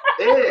 That's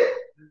it.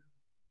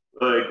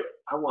 Like,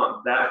 I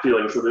want that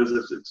feeling. So there's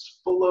this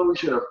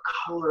explosion of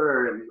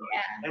color and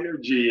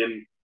energy.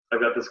 And I've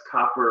got this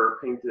copper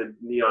painted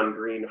neon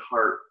green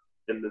heart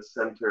in the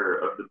center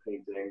of the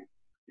painting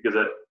because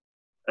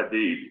at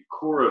the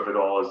core of it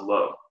all is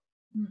love.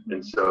 Mm-hmm.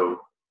 And so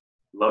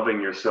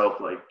loving yourself,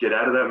 like get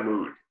out of that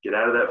mood, get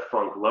out of that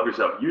funk, love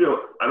yourself.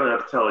 I don't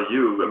have to tell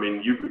you. I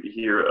mean, you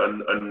hear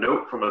a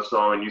note from a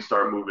song and you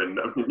start moving.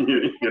 I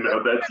mean,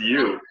 that's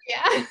you.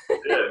 Yeah.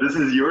 This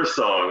is your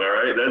song. All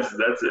right.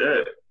 That's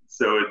it.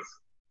 So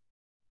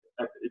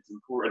it's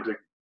important to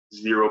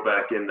zero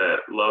back in that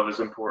love is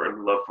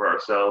important, love for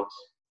ourselves,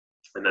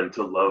 and then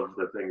to love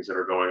the things that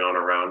are going on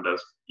around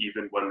us,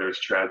 even when there's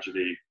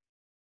tragedy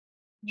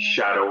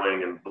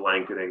shadowing and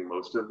blanketing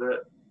most of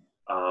it.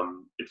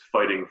 It's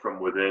fighting from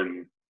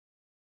within,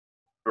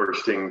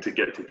 bursting to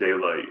get to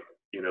daylight,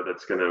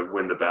 that's going to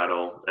win the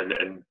battle,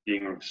 and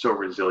being so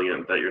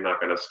resilient that you're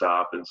not going to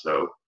stop. And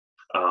so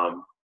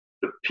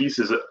the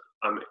pieces,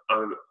 I'm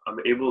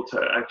able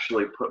to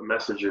actually put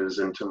messages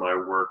into my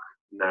work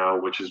now,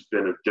 which has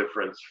been a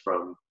difference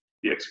from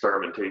the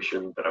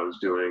experimentation that I was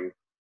doing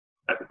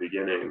at the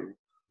beginning.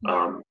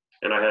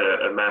 And I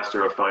had a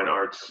master of fine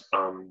arts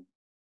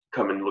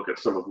come and look at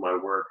some of my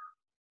work,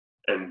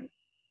 and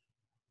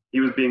he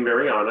was being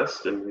very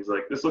honest, and he's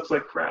like, this looks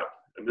like crap,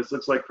 and this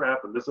looks like crap,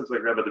 and this looks like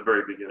crap at the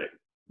very beginning.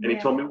 And he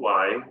told me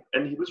why,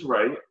 and he was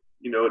right.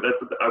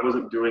 That I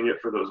wasn't doing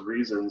it for those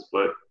reasons,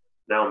 but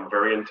now I'm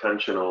very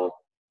intentional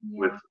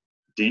with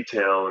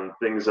detail and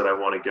things that I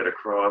want to get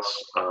across,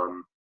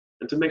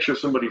 and to make sure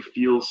somebody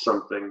feels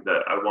something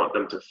that I want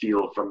them to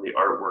feel from the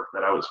artwork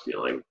that I was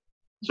feeling.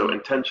 So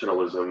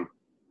intentionalism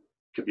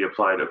could be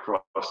applied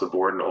across the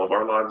board in all of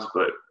our lives,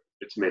 but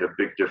it's made a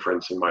big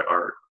difference in my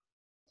art.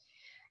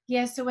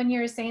 Yeah. So when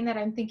you're saying that,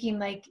 I'm thinking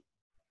like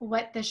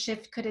what the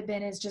shift could have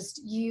been is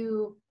just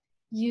you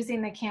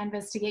using the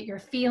canvas to get your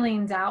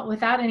feelings out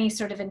without any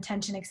sort of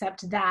intention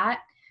except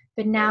that.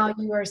 But now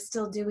you are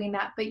still doing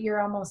that, but you're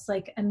almost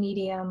like a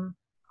medium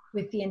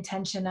with the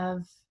intention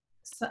of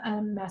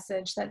a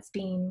message that's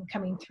being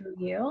coming through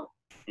you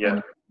Yeah.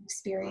 and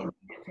experiencing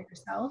it for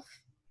yourself.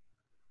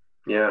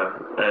 Yeah.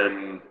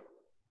 And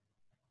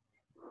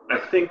I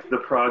think the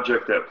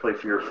project at Play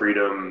for Your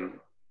Freedom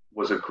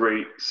was a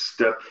great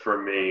step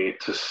for me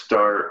to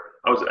start.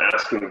 I was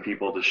asking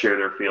people to share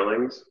their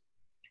feelings,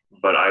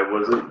 but I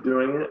wasn't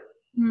doing it.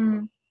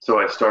 Mm. So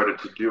I started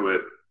to do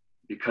it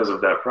because of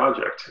that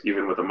project,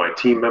 even with my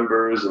team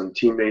members and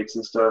teammates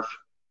and stuff.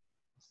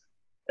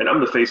 And I'm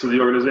the face of the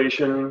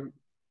organization.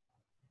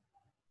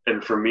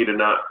 And for me to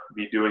not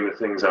be doing the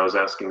things I was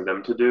asking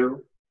them to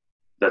do,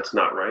 that's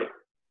not right.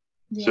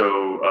 Yeah.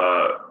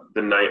 So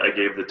the night I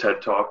gave the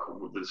TED Talk,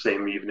 the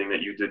same evening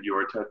that you did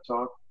your TED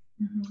Talk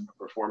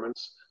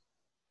performance,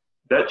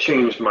 that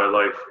changed my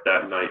life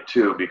that night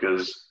too,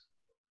 because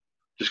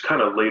just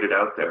kind of laid it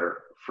out there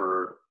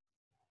for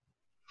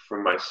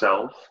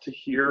myself to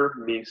hear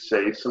me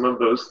say some of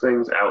those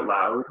things out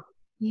loud.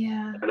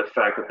 Yeah. And the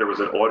fact that there was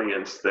an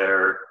audience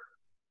there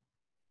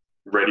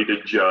ready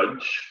to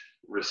judge,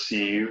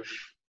 receive,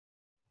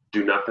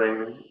 do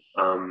nothing.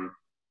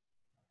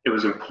 It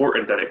was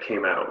important that it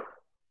came out.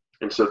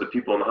 And so the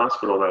people in the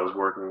hospital that I was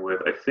working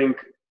with, I think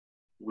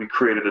we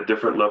created a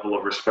different level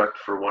of respect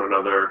for one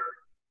another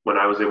when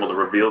I was able to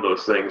reveal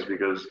those things,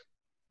 because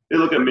they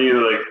look at me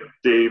like,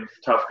 Dave,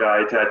 tough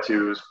guy,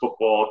 tattoos,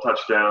 football,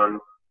 touchdown.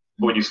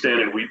 But when you stand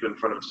and weep in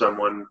front of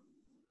someone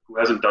who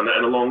hasn't done that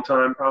in a long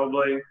time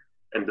probably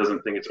and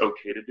doesn't think it's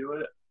okay to do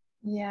it,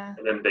 yeah,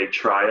 and then they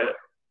try it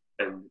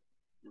and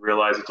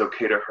realize it's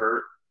okay to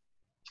hurt,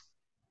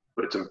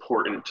 but it's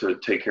important to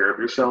take care of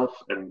yourself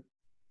and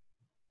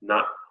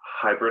not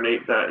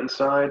hibernate that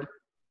inside,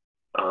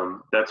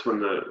 that's when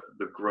the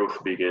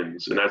growth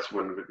begins. And that's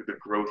when the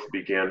growth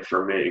began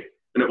for me.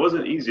 And it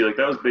wasn't easy. Like,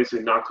 that was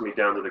basically knocked me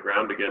down to the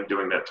ground again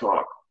doing that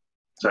talk.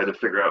 So I had to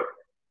figure out,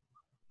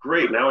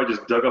 great, now I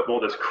just dug up all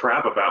this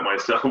crap about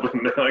myself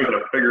and now I got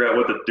to figure out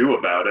what to do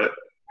about it.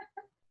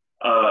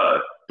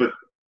 But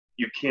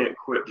you can't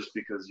quit just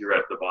because you're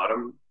at the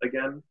bottom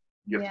again.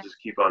 You have to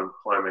just keep on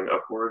climbing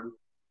upward.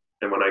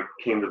 And when I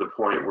came to the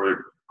point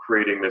where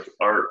creating this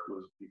art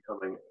was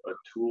becoming a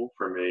tool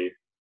for me,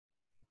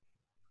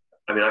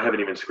 I mean, I haven't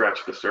even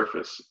scratched the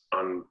surface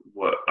on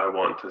what I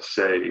want to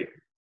say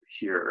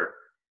here.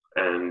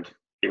 And,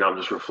 I'm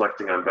just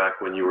reflecting on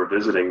back when you were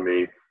visiting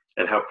me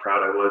and how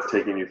proud I was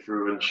taking you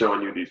through and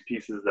showing you these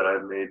pieces that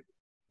I've made.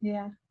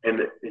 Yeah.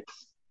 And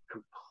it's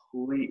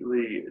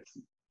completely,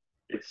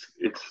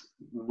 it's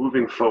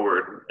moving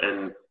forward,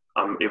 and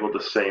I'm able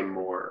to say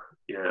more,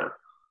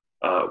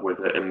 with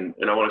it. And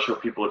I want to show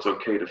people it's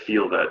okay to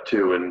feel that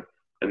too.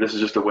 And this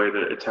is just a way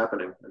that it's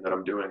happening and that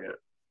I'm doing it.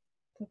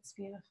 That's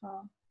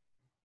beautiful.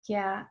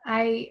 Yeah.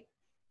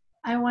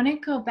 I want to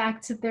go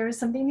back to, there was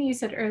something that you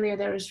said earlier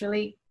that I was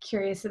really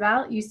curious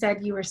about. You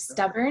said you were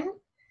stubborn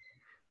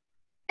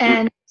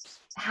and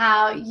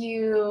how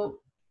you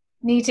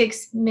need to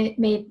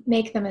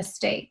make the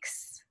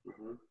mistakes.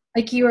 Mm-hmm.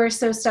 Like, you are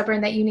so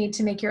stubborn that you need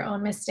to make your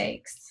own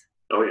mistakes.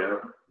 Oh, yeah.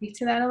 Speak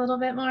to that a little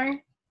bit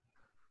more.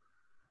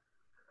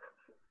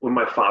 When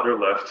my father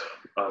left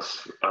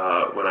us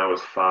when I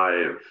was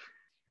 5,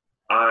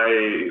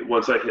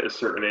 once I hit a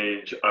certain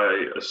age,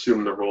 I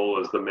assumed the role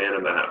as the man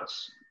in the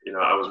house.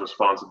 I was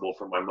responsible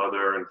for my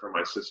mother and for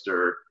my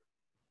sister.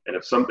 And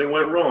if something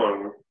went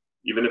wrong,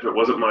 even if it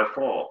wasn't my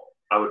fault,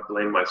 I would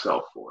blame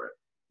myself for it.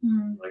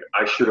 Mm. Like,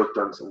 I should have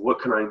done something. What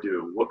can I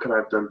do? What could I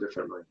have done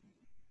differently?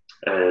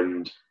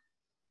 And,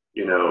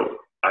 we had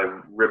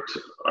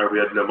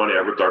no money. I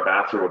ripped our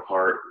bathroom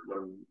apart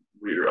when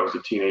I was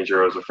a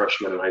teenager. I was a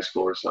freshman in high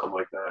school or something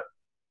like that,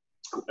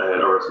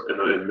 or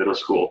in middle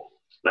school.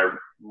 And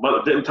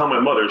I didn't tell my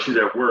mother. She's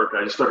at work.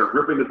 I just started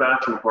ripping the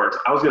bathroom apart.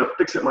 I was going to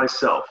fix it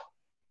myself.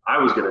 I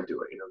was going to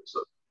do it,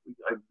 so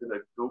I'm going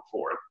to go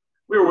for it.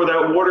 We were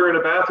without water in a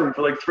bathroom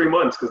for like 3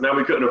 months because now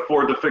we couldn't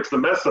afford to fix the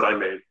mess that I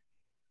made.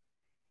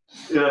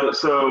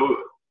 So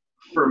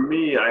for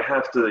me, I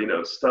have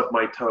to, stub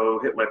my toe,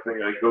 hit my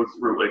finger, I go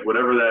through, like,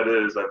 whatever that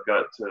is, I've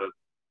got to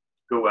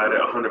go at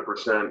it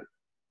 100%.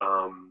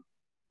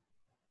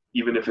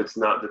 Even if it's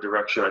not the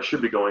direction I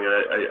should be going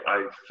in,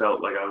 I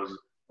felt like I was,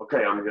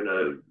 okay, I'm going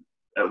to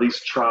at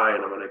least try,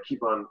 and I'm going to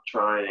keep on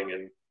trying.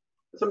 And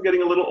as I'm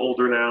getting a little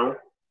older now,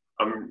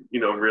 I'm,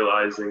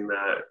 realizing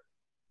that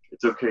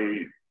it's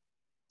okay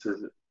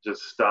to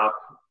just stop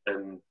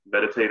and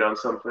meditate on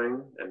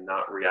something and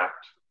not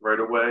react right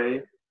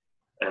away.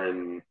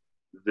 And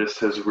this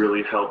has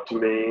really helped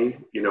me.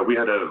 We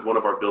had one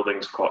of our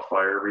buildings caught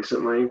fire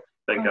recently.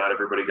 Thank God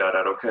everybody got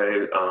out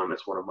okay.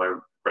 It's one of my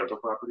rental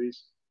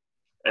properties.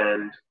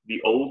 And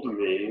the old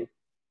me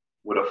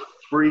would have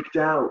freaked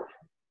out.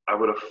 I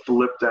would have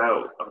flipped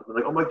out. I would have been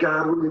like, oh my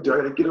God, what are we doing?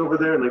 I gotta get over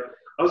there. And like,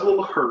 I was a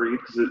little hurried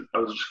because I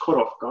was just caught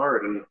off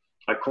guard. And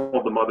I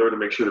called the mother to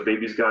make sure the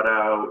babies got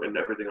out and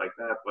everything like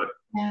that. But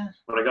Yeah.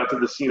 when I got to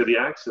the scene of the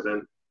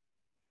accident,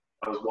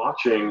 I was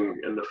watching,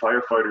 and the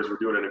firefighters were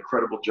doing an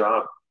incredible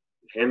job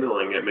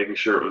handling it, making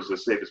sure it was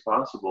as safe as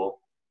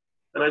possible.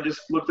 And I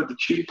just looked at the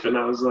chief and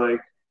I was like,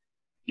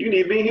 "Do you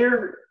need me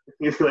here?"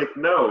 He's like,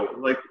 "No."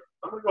 Like,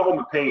 I'm gonna go home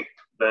and paint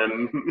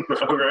then.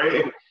 All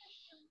right.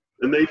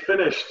 And they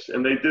finished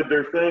and they did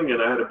their thing.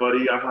 And I had a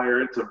buddy I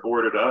hired to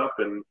board it up,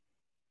 and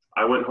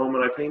I went home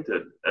and I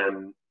painted.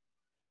 And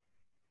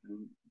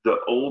the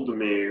old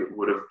me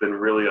would have been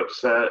really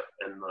upset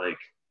and like,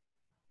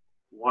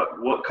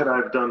 what could I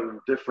have done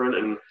different?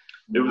 And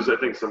it was, I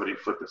think somebody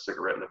flicked a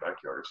cigarette in the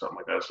backyard or something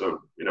like that. So,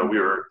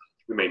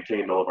 we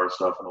maintained all of our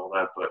stuff and all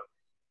that. But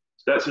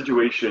that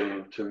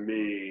situation to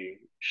me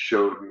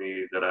showed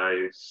me that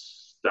I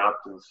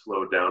stopped and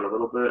slowed down a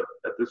little bit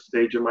at this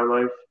stage of my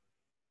life.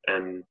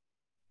 And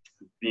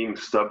being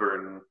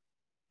stubborn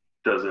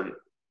doesn't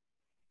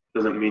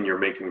mean you're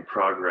making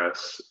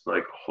progress.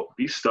 Like,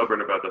 be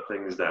stubborn about the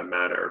things that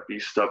matter. Be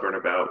stubborn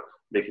about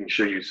making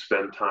sure you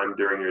spend time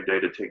during your day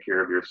to take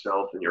care of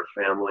yourself and your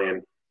family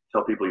and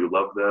tell people you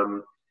love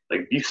them.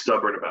 Like, be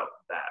stubborn about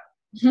that.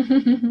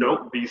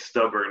 Don't be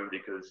stubborn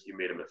because you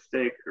made a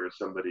mistake or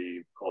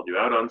somebody called you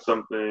out on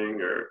something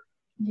or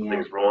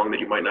something's wrong that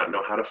you might not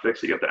know how to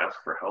fix it. You have to ask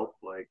for help.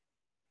 Like,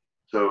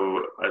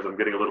 so as I'm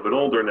getting a little bit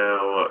older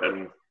now,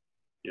 and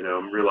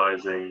I'm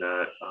realizing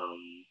that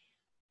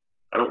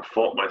I don't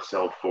fault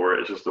myself for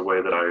it. It's just the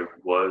way that I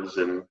was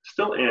and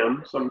still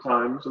am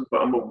sometimes.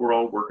 But we're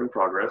all work in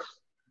progress.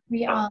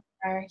 We all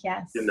are,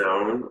 yes.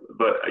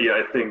 But yeah,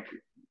 I think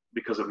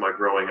because of my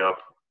growing up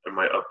and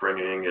my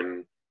upbringing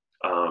and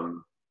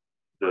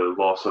the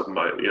loss of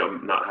my,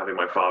 not having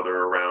my father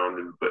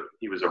around, but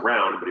he was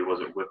around, but he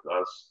wasn't with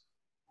us.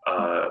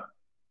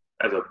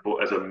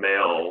 As a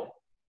male,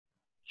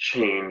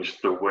 changed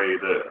the way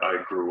that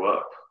I grew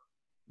up.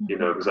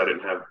 Because I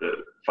didn't have the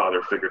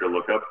father figure to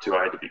look up to.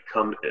 I had to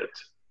become it.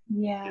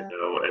 Yeah.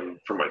 And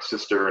for my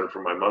sister and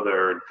for my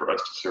mother and for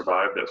us to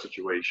survive that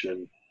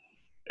situation,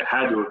 it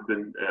had to have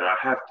been, I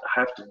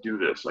have to do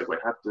this. Like, I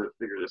have to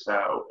figure this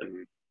out.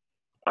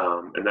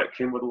 And that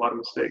came with a lot of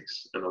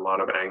mistakes and a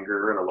lot of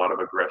anger and a lot of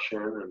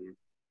aggression and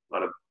a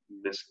lot of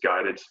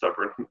misguided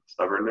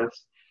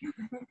stubbornness.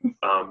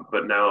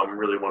 But now I'm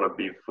really want to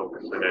be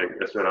focusing,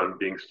 like I said, on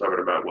being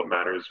stubborn about what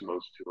matters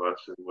most to us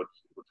and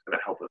what's going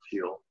to help us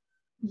heal.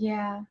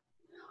 Yeah.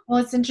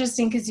 Well, it's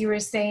interesting because you were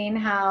saying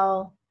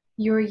how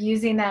you were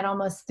using that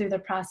almost through the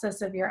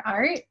process of your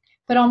art,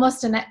 but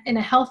almost in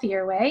a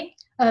healthier way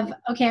of,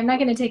 okay, I'm not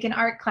going to take an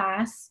art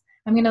class.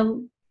 I'm going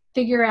to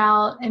figure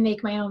out and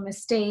make my own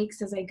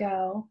mistakes as I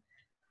go.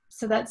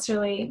 So that's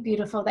really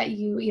beautiful that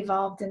you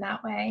evolved in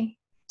that way.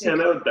 Yeah,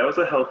 no, that was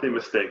a healthy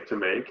mistake to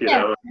make, It's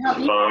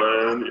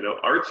fun,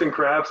 arts and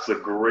crafts is a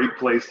great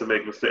place to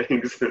make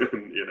mistakes,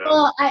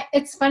 Well,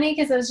 it's funny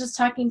because I was just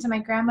talking to my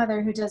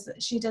grandmother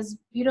she does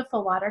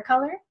beautiful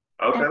watercolor.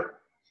 Okay.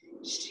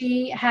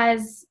 She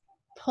has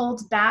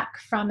pulled back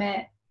from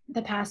it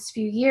the past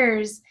few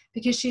years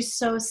because she's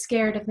so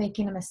scared of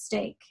making a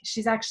mistake.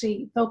 She's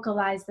actually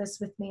vocalized this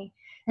with me.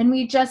 And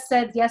we just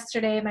said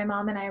yesterday, my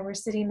mom and I were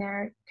sitting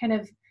there kind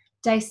of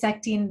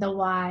dissecting the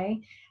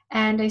why.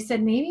 And I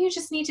said, maybe you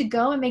just need to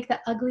go and make the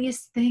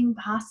ugliest thing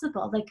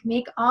possible. Like,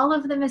 make all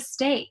of the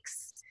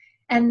mistakes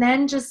and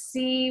then just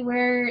see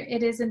where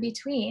it is in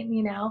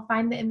between,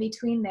 find the in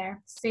between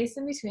there. Space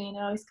in between.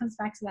 It always comes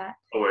back to that.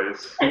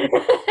 Always.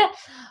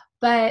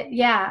 But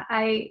yeah,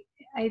 I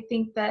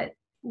think that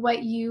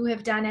what you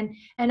have done,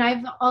 and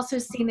I've also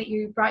seen that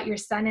you brought your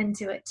son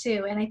into it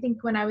too. And I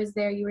think when I was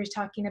there, you were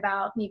talking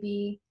about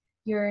maybe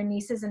your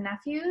nieces and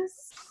nephews.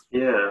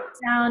 Yeah.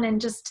 Down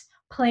and just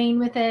playing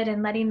with it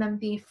and letting them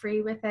be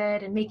free with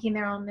it and making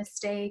their own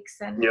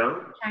mistakes and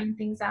trying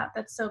things out.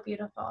 That's so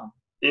beautiful.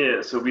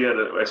 Yeah, so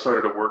I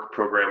started a work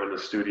program in the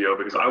studio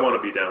because I want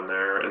to be down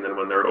there, and then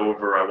when they're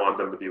over, I want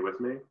them to be with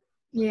me.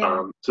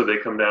 Yeah. So they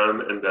come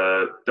down and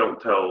don't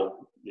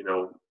tell,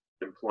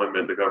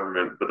 employment, the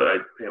government, but I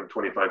pay them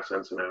 25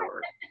 cents an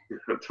hour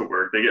to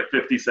work. They get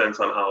 50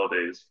 cents on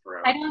holidays per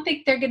hour. I don't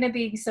think they're going to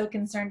be so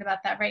concerned about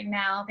that right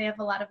now. They have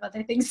a lot of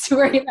other things to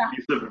worry about.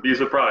 Be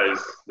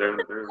surprised. They're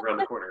around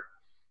the corner.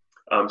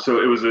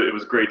 So it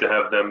was great to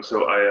have them.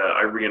 So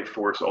I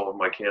reinforce all of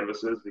my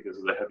canvases because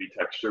of the heavy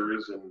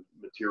textures and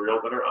material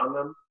that are on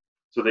them.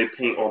 So they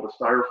paint all the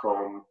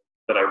styrofoam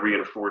that I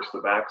reinforce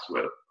the backs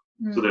with.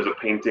 Mm. So there's a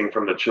painting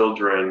from the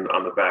children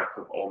on the back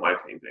of all my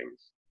paintings.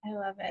 I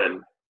love it.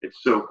 And it's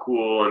so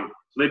cool. And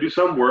so they do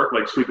some work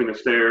like sweeping the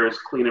stairs,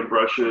 cleaning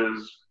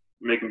brushes,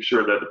 making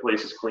sure that the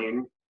place is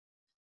clean.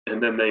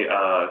 And then they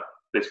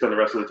spend the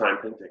rest of the time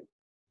painting.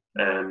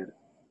 And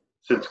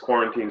since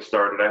quarantine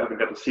started, I haven't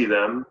got to see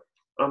them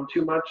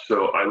too much,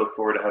 so I look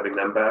forward to having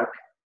them back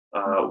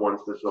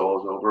once this all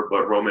is over.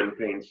 But Roman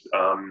paints,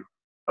 I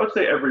would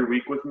say every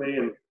week with me,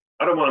 and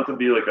I don't want it to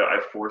be like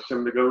I force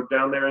him to go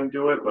down there and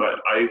do it,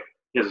 but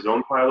he has his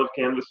own pile of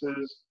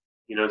canvases,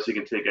 so he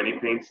can take any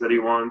paints that he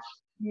wants.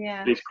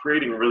 Yeah. And he's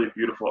creating really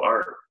beautiful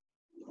art,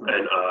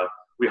 and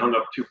we hung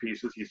up 2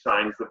 pieces. He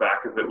signs the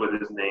back of it with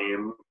his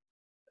name,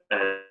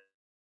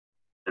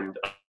 and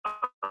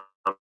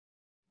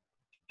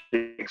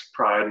takes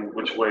pride in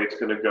which way it's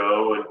going to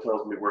go, and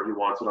tells me where he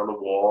wants it on the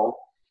wall.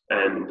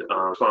 And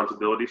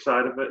responsibility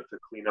side of it, to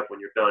clean up when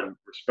you're done,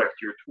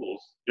 respect your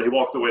tools. He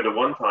walked away the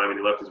one time and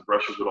he left his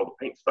brushes with all the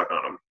paint stuck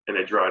on them, and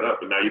they dried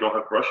up, and now you don't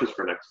have brushes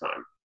for next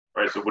time.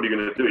 All right, so what are you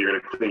going to do? You're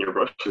going to clean your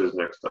brushes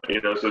next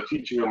time. So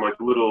teaching him like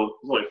little,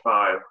 he's only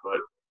 5,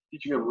 but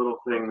teaching him little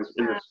things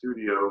in the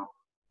studio,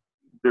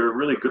 there are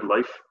really good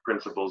life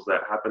principles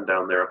that happen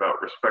down there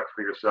about respect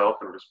for yourself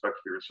and respect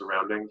for your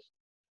surroundings,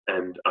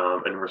 and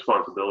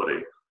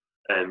responsibility.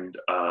 And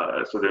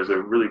so there's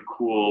a really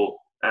cool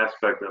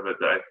aspect of it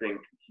that I think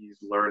he's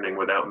learning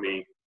without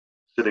me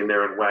sitting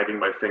there and wagging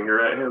my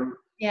finger at him.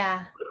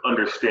 Yeah. But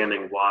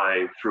understanding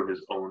why through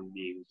his own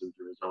means and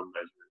through his own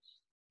measures.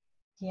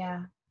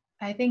 Yeah.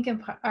 I think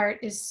art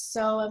is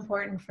so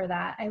important for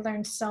that. I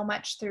learned so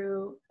much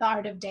through the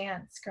art of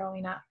dance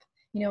growing up,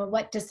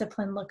 what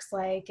discipline looks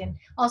like, and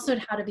also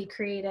how to be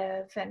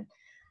creative. And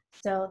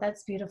so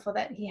that's beautiful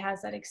that he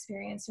has that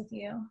experience with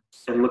you.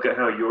 And look at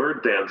how your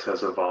dance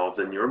has evolved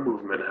and your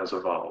movement has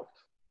evolved.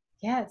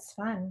 Yeah, it's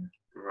fun.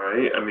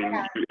 Right? I mean,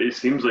 It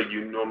seems like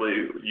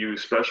you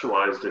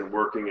specialized in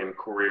working in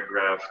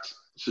choreographed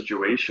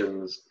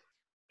situations,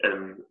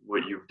 and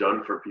what you've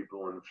done for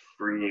people in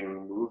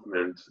freeing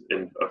movement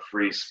in a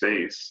free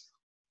space.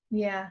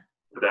 Yeah.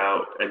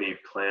 Without any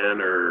plan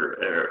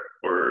or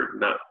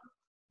not.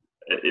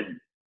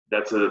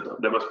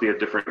 That must be a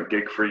different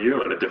gig for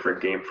you and a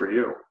different game for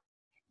you.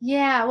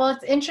 Yeah, well,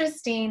 it's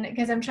interesting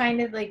because I'm trying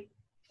to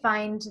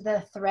find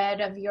the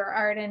thread of your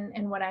art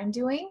and what I'm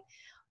doing.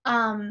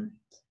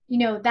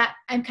 That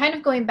I'm kind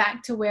of going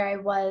back to where I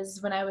was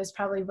when I was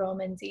probably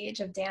Roman's age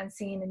of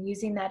dancing and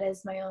using that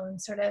as my own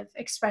sort of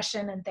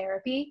expression and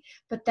therapy.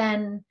 But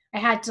then I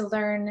had to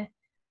learn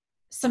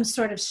some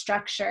sort of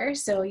structure.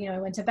 So, I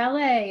went to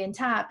ballet and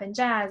tap and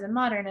jazz and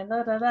modern and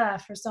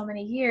for so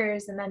many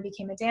years, and then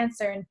became a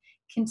dancer and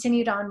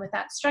continued on with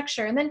that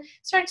structure, and then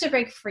started to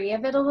break free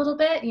of it a little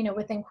bit.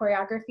 Within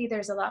choreography,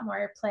 there's a lot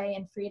more play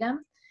and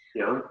freedom.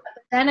 Yeah.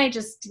 But then I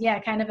just,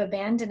 kind of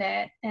abandoned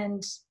it,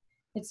 and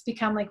it's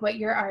become like what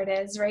your art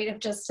is, right? Of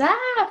just,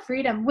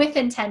 freedom with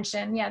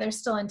intention. Yeah, there's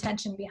still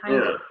intention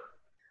behind it.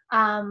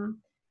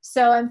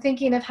 So I'm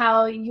thinking of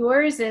how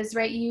yours is,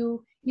 right?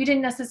 You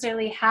didn't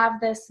necessarily have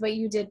this, what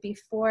you did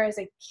before as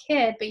a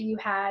kid, but you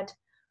had,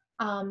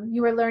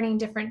 you were learning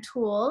different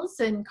tools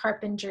and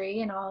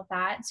carpentry and all of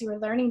that. So you were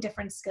learning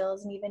different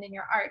skills, and even in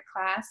your art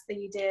class that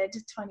you did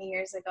 20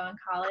 years ago in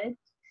college.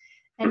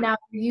 And now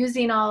you're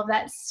using all of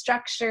that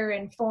structure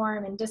and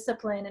form and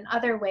discipline in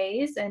other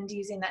ways, and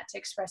using that to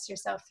express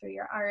yourself through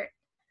your art.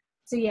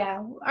 So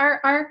yeah,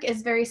 our arc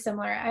is very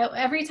similar.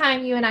 Every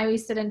time you and I, we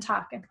sit and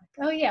talk, I'm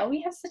like, oh yeah,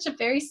 we have such a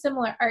very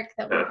similar arc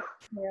that we go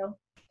through.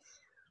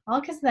 All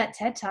because of that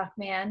TED Talk,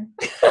 man.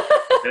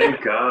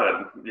 Thank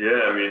God. Yeah,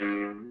 I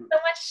mean, so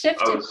much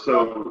shifted.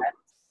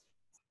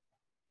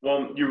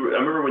 Well, I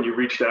remember when you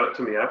reached out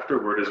to me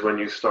afterward is when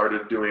you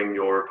started doing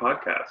your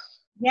podcast.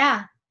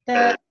 Yeah.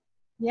 The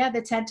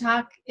TED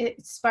Talk,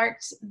 it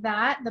sparked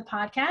the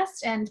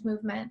podcast and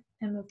Movement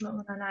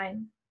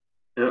 109.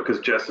 Because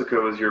Jessica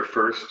was your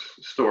first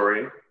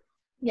story.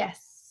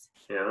 Yes.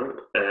 Yeah,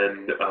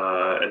 and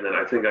then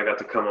I think I got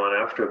to come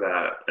on after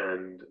that,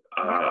 and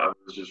I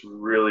was just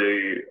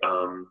really,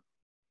 I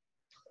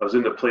was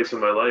in the place in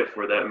my life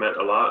where that meant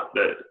a lot.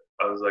 That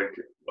I was like,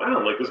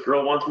 wow, like this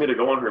girl wants me to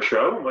go on her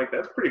show. I'm like,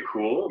 that's pretty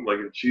cool. I'm like,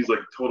 she's like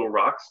total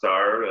rock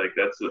star. Like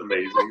that's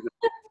amazing.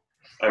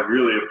 I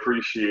really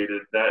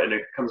appreciated that, and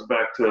it comes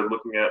back to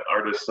looking at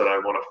artists that I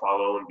want to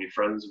follow and be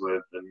friends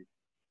with. And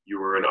you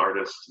were an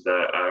artist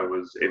that I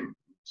was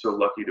so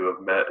lucky to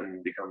have met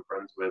and become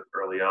friends with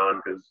early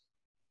on, because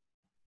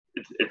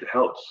it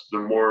helps. The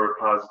more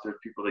positive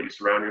people that you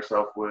surround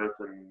yourself with,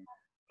 and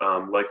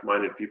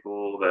like-minded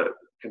people that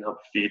can help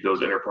feed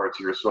those inner parts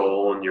of your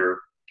soul and your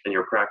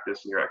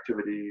practice and your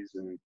activities,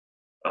 and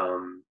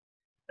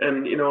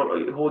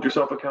hold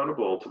yourself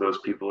accountable to those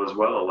people as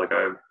well. Like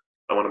I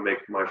want to make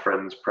my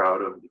friends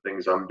proud of the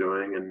things I'm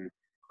doing, and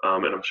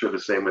I'm sure the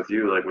same with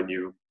you. Like when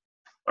you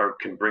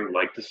can bring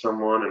light to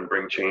someone and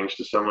bring change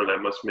to someone,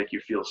 that must make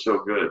you feel so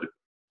good.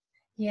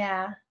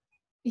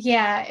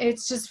 Yeah,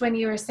 it's just when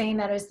you were saying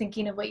that, I was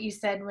thinking of what you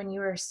said when you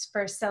were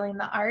first selling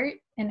the art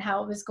and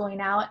how it was going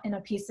out, and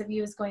a piece of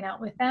you is going out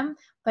with them.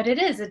 But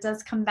it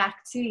does come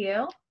back to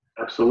you.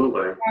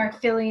 Absolutely. You are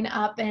filling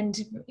up and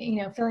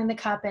filling the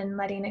cup and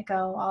letting it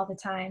go all the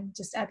time,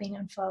 just ebbing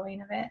and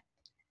flowing of it.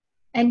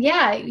 And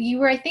I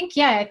think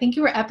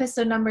you were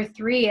episode number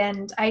 3,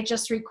 and I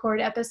just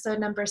recorded episode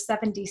number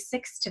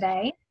 76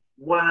 today.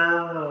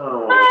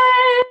 Wow.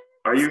 What?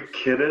 Are you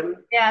kidding?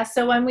 Yeah,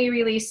 so when we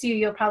release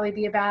you'll probably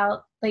be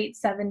about late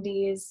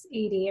 70s,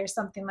 80 or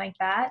something like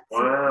that.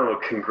 Wow,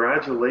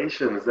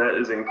 congratulations. That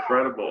is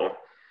incredible.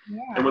 Yeah.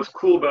 And what's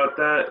cool about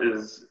that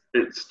is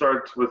it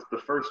starts with the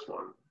first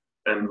one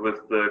and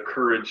with the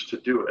courage to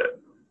do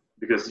it.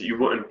 because you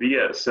wouldn't be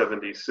at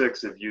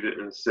 76 if you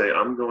didn't say,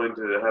 I'm going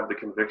to have the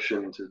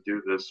conviction to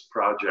do this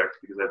project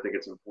because I think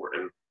it's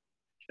important.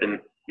 And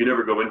you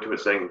never go into it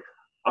saying,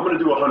 I'm going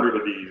to do 100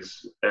 of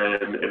these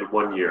in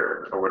 1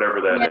 year or whatever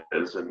that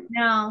is. And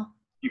No.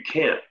 you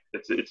can't.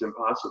 It's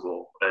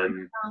impossible.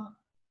 And No.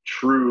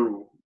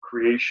 true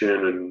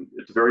creation, and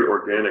it's very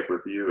organic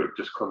with you. It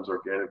just comes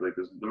organically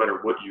because no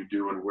matter what you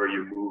do and where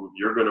you move,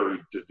 you're going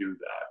to do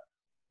that.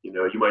 You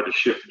know, you might just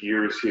shift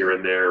gears here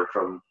and there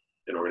from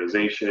an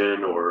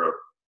organization or a,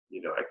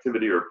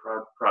 activity or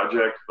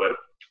project, but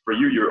for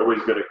you, you're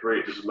always going to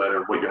create. It doesn't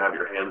matter what you have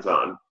your hands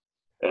on,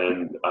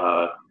 and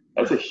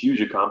that's a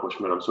huge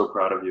accomplishment. I'm so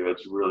proud of you.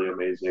 It's really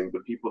amazing. The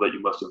people that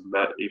you must have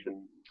met,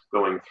 even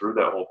going through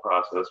that whole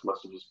process,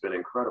 must have just been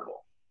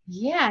incredible.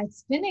 Yeah,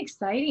 it's been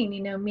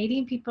exciting,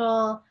 meeting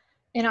people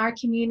in our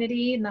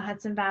community in the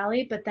Hudson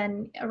Valley, but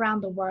then around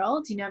the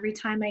world. Every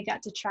time I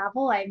got to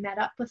travel, I met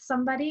up with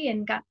somebody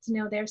and got to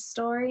know their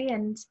story.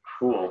 And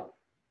Cool.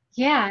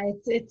 yeah,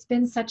 it's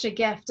been such a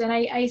gift. And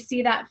I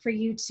see that for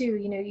you too.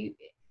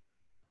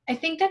 I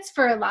think that's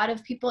for a lot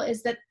of people,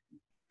 is that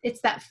it's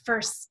that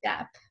first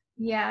step.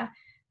 Yeah.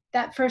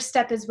 That first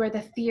step is where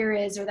the fear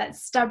is, or that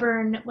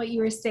stubborn, what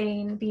you were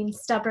saying, being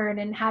stubborn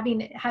and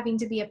having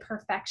to be a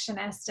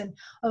perfectionist and,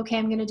 okay,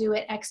 I'm going to do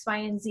it X, Y,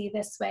 and Z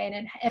this way.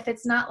 And if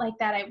it's not like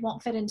that, I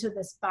won't fit into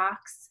this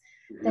box,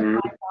 then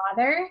why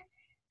bother?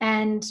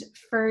 And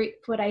for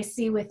what I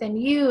see within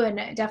you,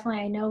 and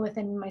definitely I know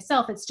within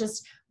myself, it's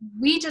just,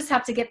 we just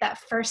have to get that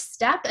first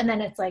step. And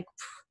then it's like,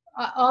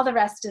 all the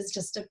rest is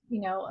just a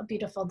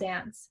beautiful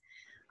dance.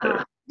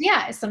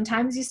 Yeah.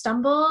 Sometimes you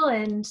stumble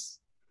and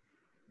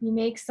you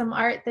make some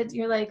art that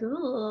you're like,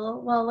 ooh,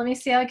 well, let me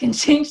see how I can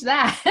change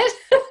that.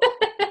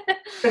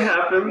 It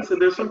happens, and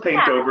there's some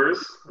paint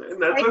overs,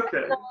 and that's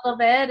okay. A little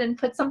bit and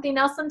put something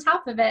else on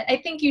top of it. I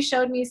think you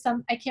showed me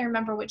I can't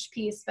remember which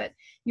piece, but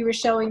you were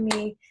showing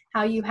me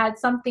how you had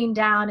something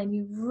down and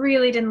you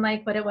really didn't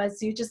like what it was.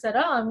 So you just said,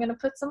 oh, I'm going to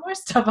put some more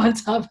stuff on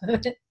top of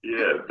it.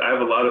 Yeah, I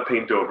have a lot of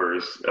paint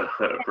overs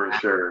for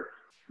sure.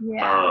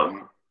 Yeah.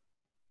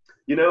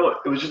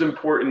 It was just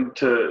important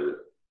to,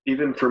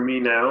 even for me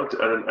now,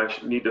 and I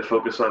need to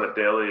focus on it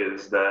daily,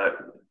 is that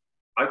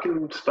I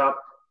can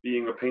stop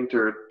being a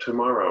painter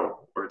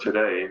tomorrow or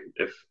today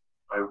if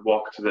I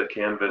walk to the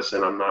canvas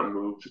and I'm not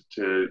moved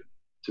to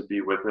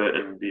be with it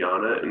and be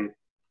on it,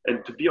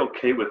 and to be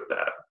okay with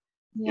that.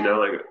 Yeah.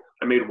 Like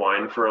I made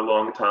wine for a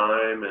long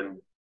time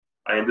and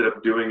I ended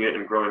up doing it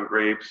and growing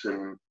grapes,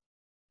 and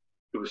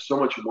it was so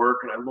much work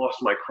and I lost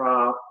my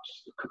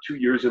crops 2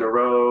 years in a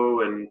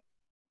row.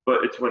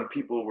 But it's when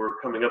people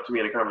were coming up to me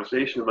in a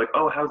conversation like,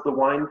 oh, how's the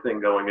wine thing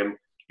going? And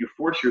you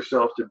force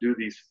yourself to do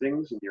these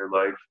things in your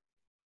life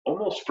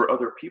almost for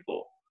other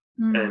people.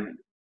 And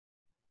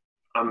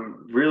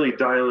I'm really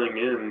dialing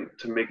in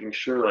to making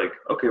sure, like,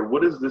 okay,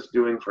 what is this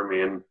doing for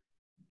me? And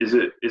is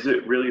it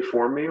really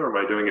for me, or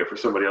am I doing it for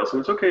somebody else?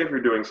 And it's okay if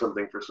you're doing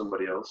something for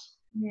somebody else.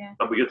 Yeah.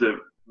 We get to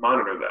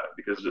monitor that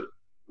because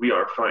we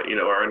are fine.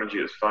 Our energy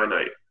is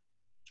finite.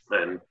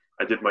 And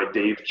I did my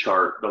Dave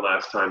chart the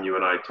last time you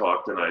and I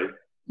talked, and I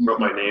wrote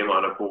my name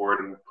on a board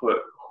and put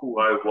who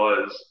I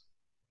was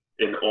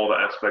in all the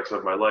aspects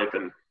of my life.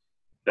 And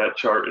that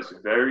chart is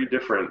very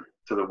different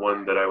to the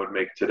one that I would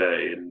make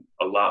today, and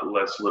a lot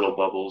less little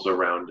bubbles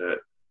around it.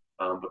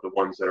 But the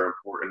ones that are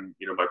important,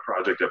 my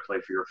project at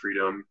Play for Your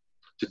Freedom,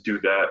 to do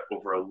that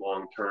over a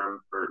long term,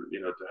 for,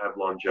 to have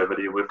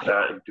longevity with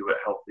that and do it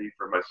healthy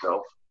for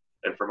myself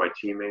and for my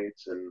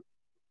teammates and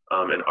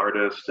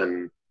artists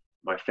and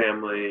my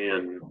family.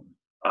 And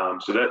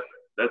so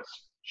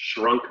that's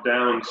shrunk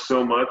down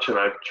so much, and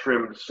I've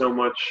trimmed so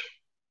much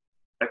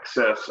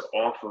excess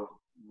off of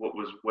what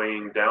was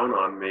weighing down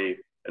on me,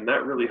 and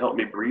that really helped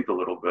me breathe a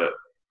little bit.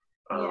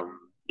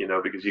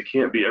 Because you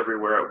can't be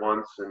everywhere at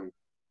once, and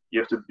you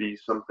have to be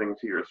something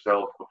to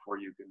yourself before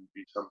you can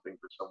be something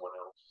for someone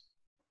else.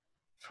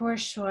 For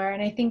sure.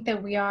 And I think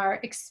that we are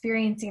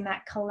experiencing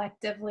that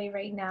collectively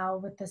right now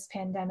with this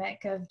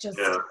pandemic of just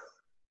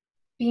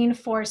being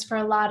forced for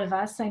a lot of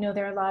us. I know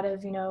there are a lot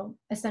of,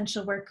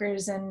 essential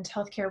workers and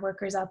healthcare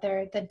workers out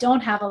there that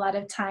don't have a lot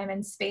of time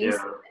and space.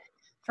 Yeah.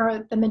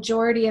 For the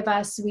majority of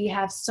us, we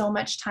have so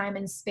much time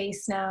and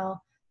space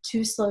now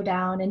to slow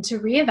down and to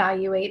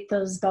reevaluate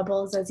those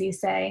bubbles, as you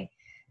say,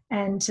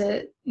 and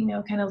to,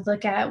 kind of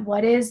look at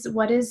what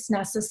is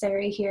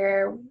necessary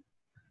here.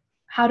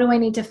 How do I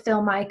need to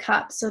fill my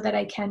cup so that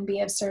I can be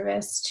of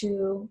service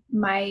to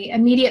my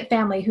immediate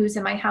family who's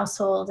in my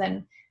household,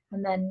 and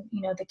then,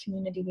 the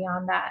community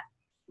beyond that.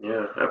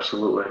 Yeah,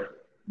 absolutely.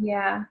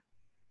 Yeah.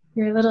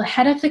 You're a little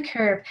ahead of the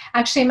curve.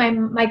 Actually,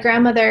 my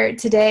grandmother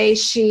today,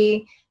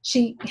 she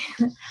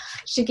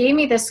gave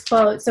me this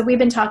quote. So we've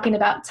been talking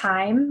about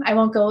time. I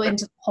won't go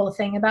into the whole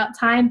thing about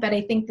time, but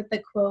I think that the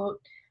quote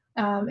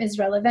is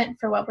relevant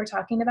for what we're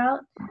talking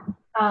about.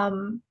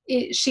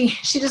 She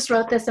just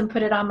wrote this and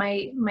put it on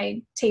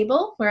my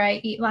table where I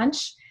eat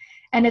lunch.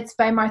 And it's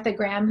by Martha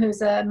Graham,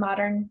 who's a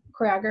modern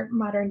choreographer,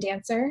 modern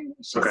dancer.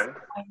 She's a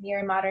pioneer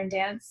in modern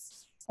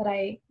dance that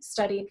I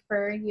studied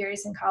for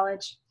years in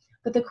college.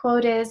 but the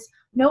quote is,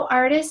 "No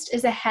artist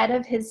is ahead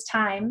of his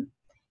time.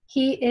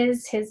 He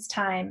is his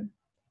time.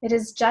 It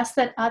is just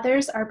that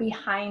others are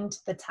behind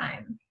the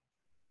time."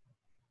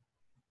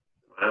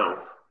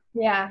 Wow.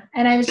 Yeah.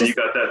 And I was And just,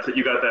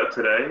 you got that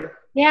today?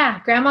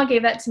 yeah, Grandma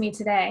gave that to me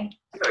today.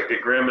 I gotta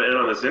get Grandma in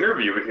on this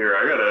interview here.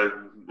 I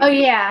gotta. Oh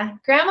yeah.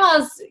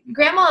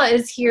 Grandma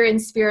is here in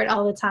spirit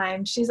all the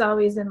time. She's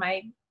always in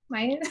my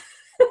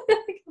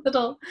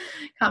little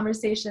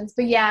conversations.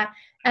 But yeah.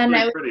 And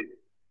Really pretty.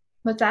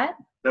 what's that?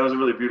 That was a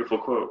really beautiful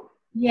quote.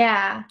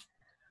 Yeah.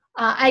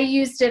 I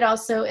used it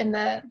also in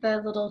the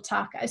little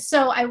talk.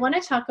 So I want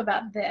to talk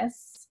about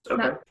this,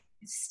 Okay. not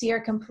steer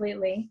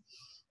completely.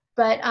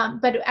 But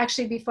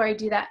actually, before I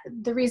do that,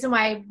 the reason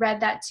why I read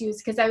that too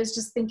is because I was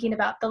just thinking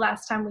about the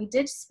last time we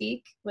did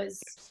speak was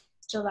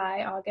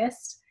July,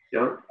 August.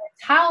 Yeah.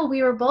 How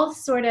we were both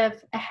sort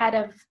of ahead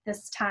of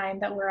this time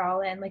that we're all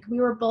in. Like we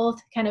were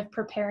both kind of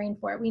preparing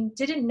for it. We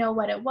didn't know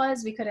what it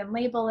was. We couldn't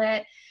label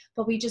it,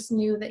 but we just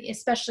knew that,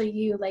 especially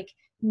you, like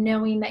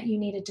knowing that you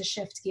needed to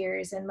shift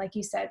gears and, like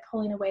you said,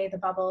 pulling away the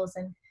bubbles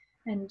and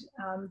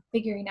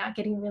figuring out,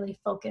 getting really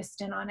focused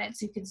in on it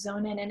so you could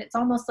zone in. And it's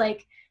almost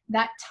like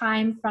that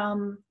time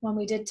from when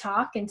we did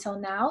talk until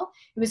now,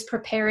 it was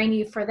preparing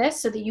you for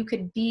this so that you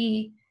could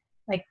be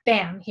like,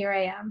 bam, here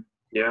I am.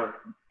 Yeah.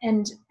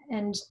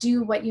 And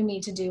do what you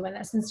need to do in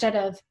this, instead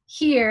of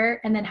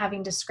here and then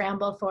having to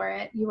scramble for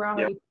it. You were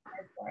already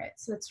prepared for it.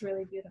 So it's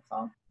really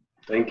beautiful.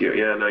 Thank you.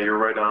 Yeah, no, you're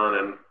right on.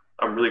 And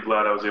I'm really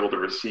glad I was able to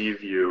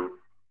receive you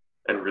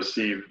and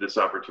receive this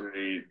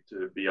opportunity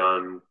to be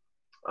on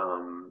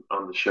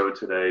the show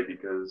today,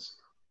 because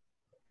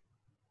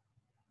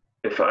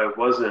if I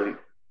wasn't,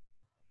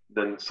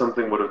 then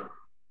something would have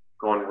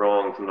gone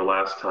wrong from the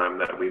last time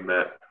that we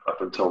met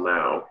up until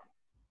now,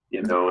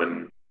 you know.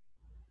 And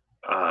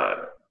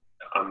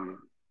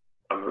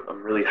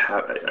I'm really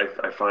happy.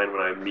 I find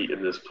when I meet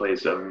in this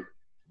place,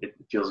 it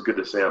feels good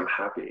to say I'm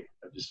happy.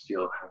 I just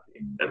feel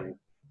happy, and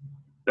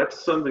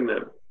that's something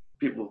that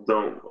people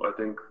don't, I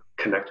think,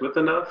 connect with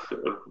enough.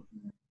 Of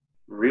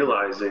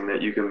realizing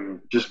that you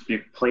can just be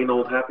plain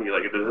old happy.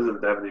 Like it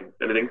doesn't have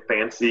anything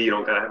fancy. You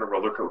don't gotta have a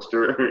roller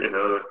coaster. You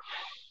know,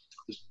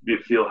 just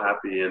feel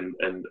happy, and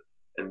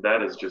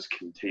that is just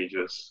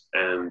contagious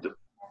and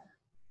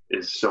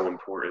is so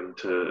important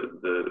to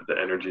the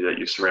energy that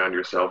you surround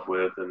yourself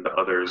with and the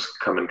others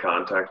come in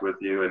contact with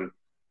you. And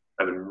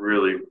I've been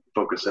really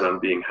focusing on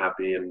being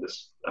happy, and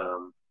this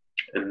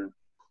and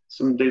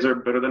some days are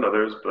better than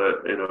others,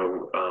 but you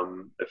know,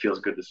 it feels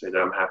good to say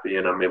that I'm happy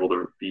and I'm able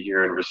to be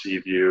here and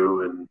receive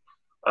you, and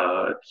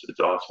it's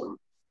awesome.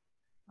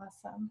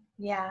 Awesome.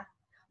 Yeah.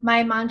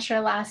 My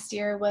mantra last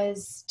year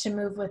was to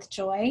move with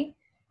joy,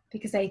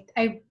 because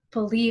I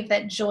believe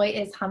that joy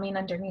is humming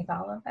underneath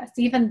all of us.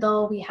 Even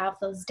though we have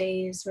those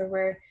days where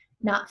we're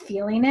not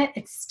feeling it,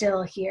 it's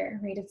still here,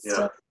 right?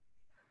 Still,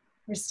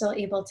 we're still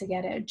able to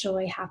get it.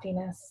 Joy,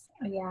 happiness.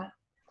 Yeah.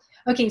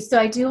 Okay. So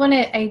I do want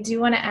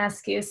to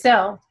ask you,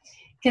 so,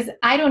 because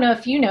I don't know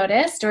if you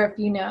noticed or if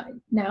you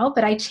know,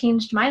 but I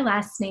changed my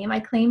last name. I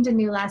claimed a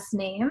new last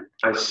name.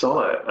 I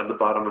saw it at the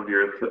bottom of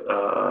your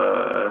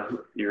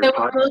So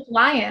we're both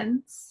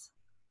Lions.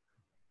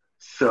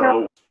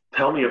 So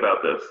tell me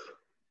about this.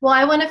 Well,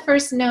 I want to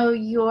first know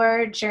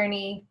your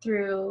journey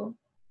through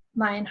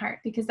Lionheart,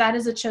 because that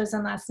is a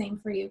chosen last name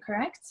for you,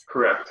 correct?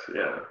 Correct,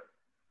 yeah.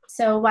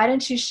 So why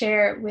don't you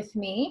share it with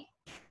me,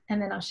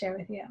 and then I'll share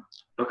with you.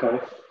 Okay.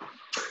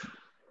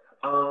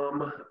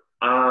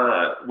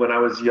 When I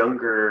was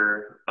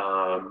younger,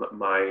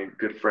 my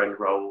good friend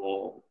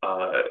Raul,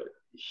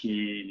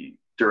 he,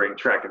 during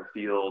track and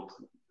field,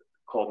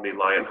 called me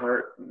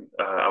Lionheart.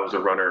 I was a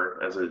runner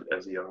as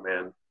a young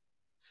man.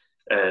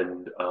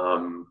 And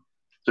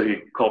so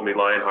he called me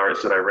Lionheart,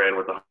 said I ran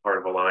with the heart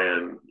of a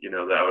lion, you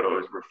know, that I would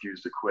always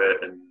refuse to quit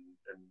and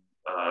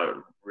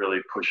really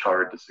push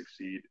hard to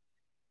succeed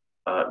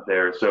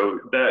there. So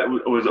that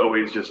was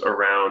always just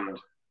around.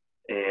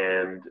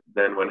 And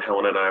then when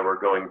Helen and I were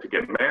going to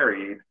get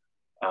married,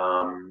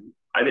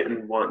 I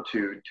didn't want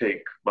to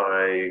take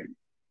my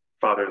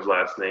father's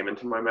last name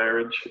into my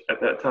marriage at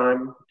that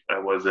time. I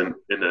wasn't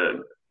in a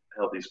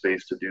healthy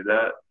space to do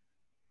that.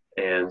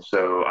 And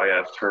so I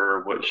asked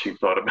her what she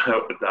thought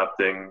about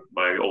adopting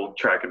my old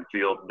track and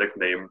field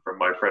nickname from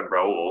my friend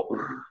Raul.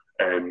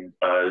 And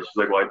she's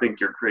like, well, I think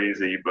you're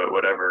crazy, but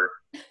whatever.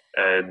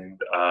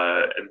 And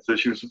so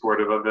she was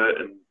supportive of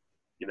it. And,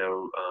 you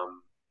know,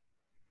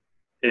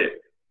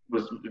 it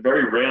was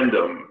very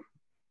random,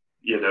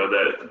 you know,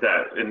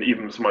 that, and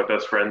even some of my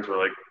best friends were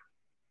like,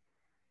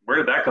 where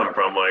did that come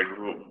from? Like,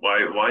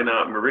 why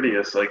not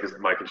Meridius? Like,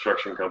 my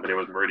construction company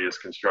was Meridius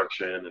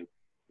Construction, and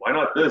why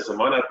not this and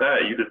why not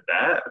that? You did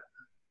that,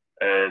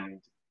 and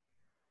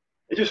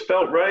it just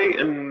felt right,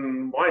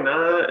 and why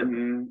not?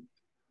 And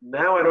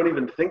now I don't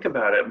even think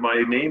about it.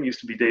 My name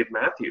used to be Dave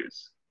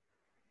Matthews.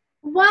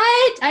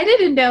 What? I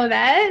didn't know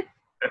that.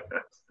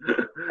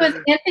 Was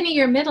Anthony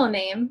your middle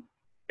name?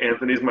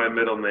 Anthony's my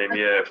middle name,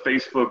 yeah.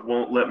 Facebook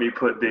won't let me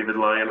put David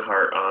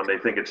Lionheart on. They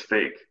think it's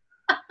fake.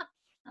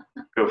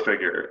 Go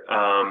figure.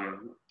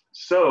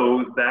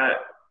 So that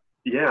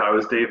yeah, I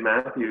was Dave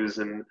Matthews,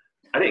 and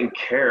I didn't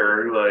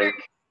care, like,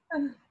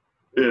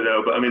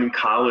 but I mean, in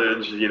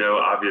college,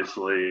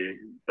 obviously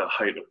the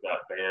height of that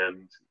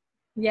band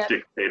Yep.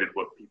 dictated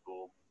what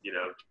people,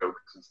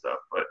 jokes and stuff.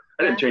 But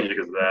I didn't Yeah. change it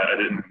because of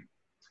that.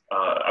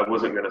 I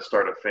wasn't going to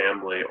start a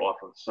family off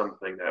of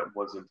something that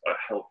wasn't a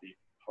healthy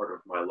part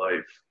of my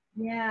life.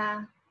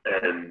 Yeah.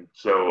 And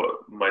so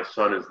my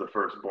son is the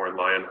firstborn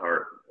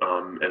Lionheart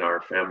in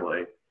our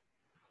family.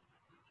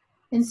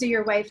 And so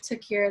your wife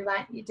took your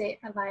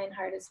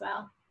Lionheart as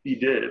well. He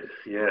did,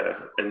 yeah.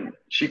 And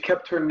she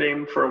kept her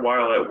name for a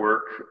while at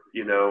work,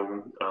 in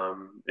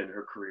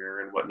her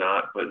career and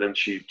whatnot. But then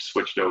she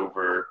switched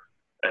over,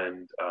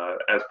 and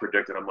as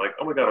predicted, I'm like,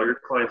 oh my god, all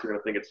your clients are gonna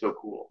think it's so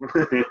cool.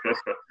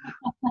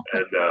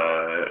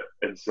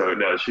 And so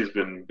no, she's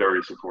been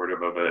very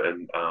supportive of it.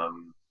 And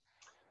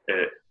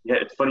yeah,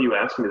 it's funny you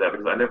asked me that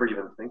because I never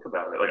even think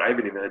about it. Like I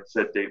haven't even had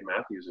said Dave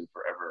Matthews in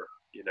forever,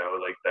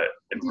 like that,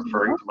 and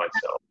referring to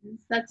myself.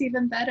 That's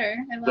even better.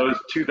 I That love was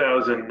it.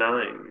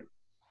 2009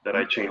 that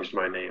I changed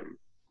my name.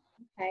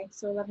 Okay,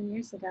 so 11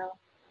 years ago.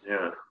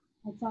 Yeah.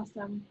 That's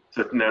awesome.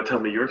 So now tell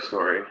me your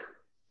story.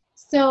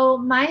 So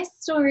my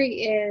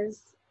story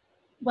is,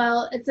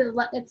 well, it's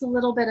a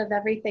little bit of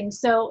everything.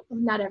 So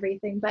not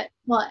everything, but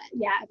well,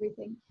 yeah,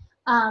 everything.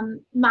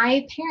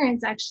 My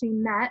parents actually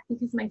met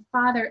because my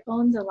father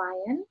owns a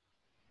lion.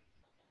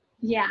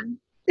 Yeah.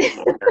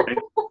 Okay.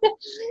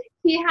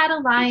 He had a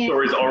lion.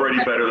 Your story's already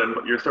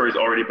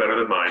better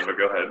than mine, but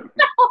go ahead.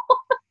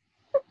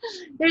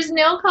 There's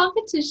no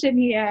competition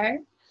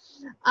here.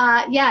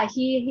 Yeah,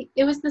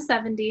 it was the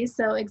 70s,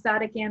 so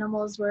exotic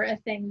animals were a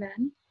thing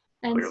then.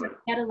 And so Clearly.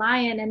 he had a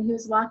lion, and he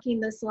was walking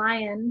this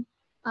lion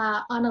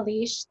on a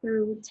leash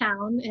through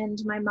town. And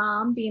my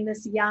mom, being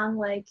this young,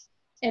 like,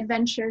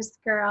 adventurous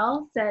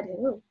girl, said,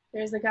 "Ooh,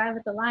 there's a guy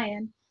with a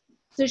lion."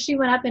 So she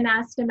went up and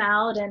asked him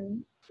out,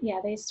 and yeah,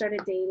 they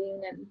started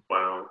dating. And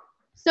Wow.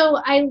 so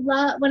I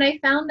love when I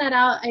found that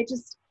out. I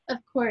just, of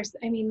course,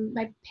 I mean,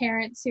 my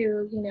parents,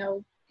 who,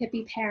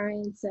 hippie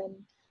parents, and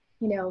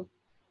you know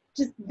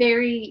just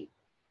very,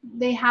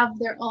 they have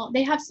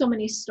so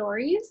many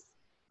stories,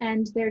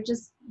 and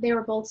they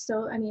were both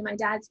so, I mean, my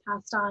dad's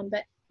passed on,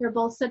 but they're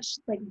both such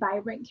like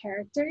vibrant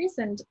characters,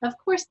 and of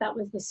course that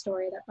was the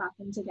story that brought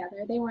them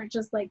together. They weren't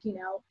just like,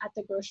 at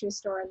the grocery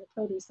store in the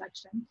produce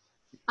section.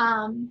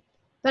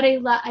 But I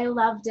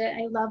loved it.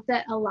 I loved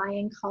that a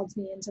lion called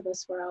me into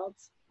this world,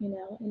 in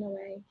a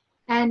way.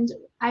 And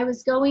I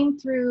was going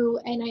through,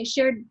 and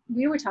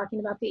we were talking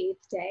about the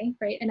eighth day,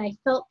 right? And I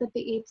felt that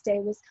the eighth day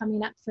was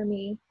coming up for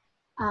me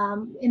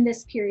in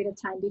this period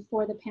of time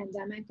before the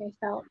pandemic. I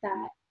felt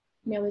that,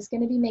 I was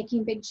going to be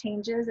making big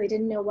changes. I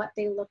didn't know what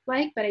they looked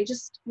like, but I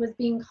just was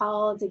being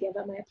called to give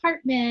up my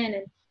apartment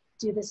and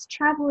do this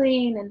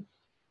traveling. And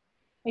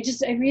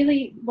I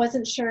really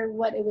wasn't sure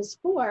what it was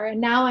for.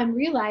 And now I'm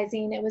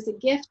realizing it was a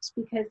gift,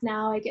 because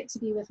now I get to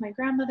be with my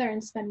grandmother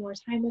and spend more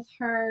time with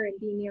her and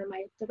be near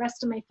the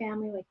rest of my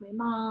family, like my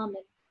mom.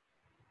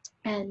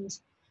 And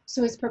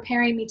so it's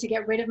preparing me to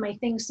get rid of my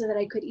things so that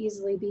I could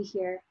easily be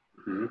here.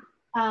 Hmm.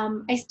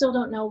 I still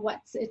don't know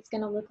what it's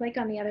going to look like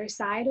on the other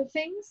side of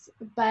things,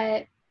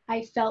 but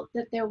I felt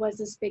that there was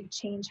this big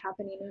change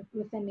happening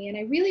within me. And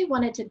I really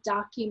wanted to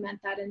document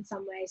that in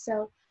some way.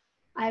 So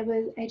I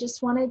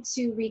just wanted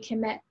to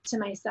recommit to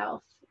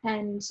myself,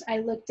 and I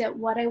looked at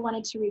what I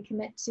wanted to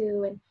recommit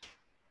to,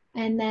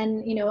 and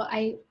then,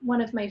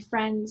 one of my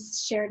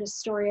friends shared a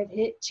story of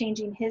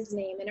changing his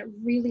name, and it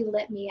really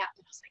lit me up.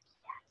 And I was like,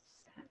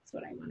 yes, that's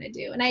what I want to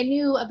do. And I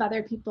knew of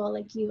other people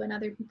like you and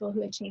other people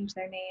who had changed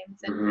their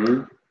names, and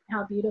Hmm.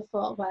 how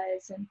beautiful it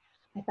was. And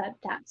I thought,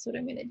 that's what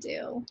I'm going to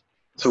do.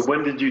 So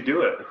when did you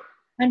do it?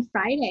 On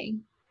Friday.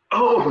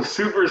 Oh,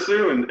 super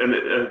soon, and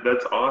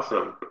that's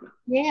awesome.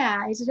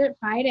 Yeah, I did it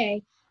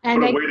Friday.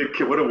 And I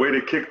What a way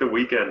to kick the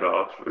weekend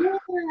off.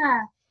 Yeah,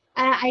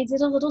 I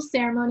did a little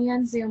ceremony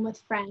on Zoom with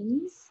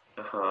friends,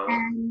 Uh-huh.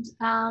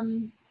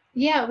 and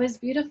yeah, it was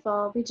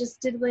beautiful. We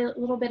just did a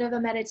little bit of a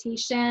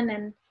meditation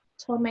and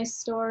told my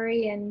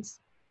story, and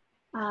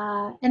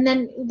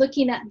then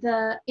looking at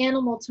the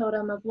animal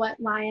totem of what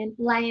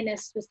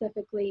lioness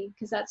specifically,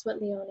 because that's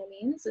what Leona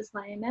means, is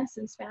lioness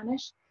in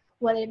Spanish.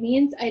 What it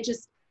means,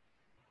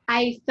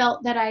 I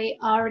felt that I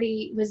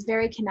already was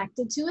very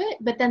connected to it,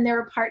 but then there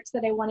were parts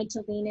that I wanted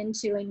to lean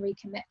into and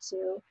recommit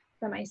to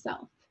for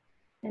myself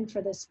and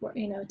for this,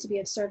 to be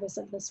of service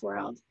of this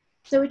world.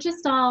 So it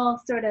just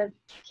all sort of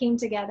came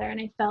together,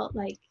 and I felt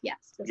like,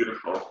 yes,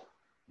 Beautiful.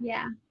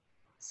 yeah.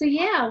 So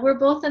yeah, we're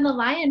both in the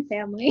lion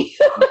family.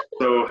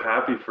 So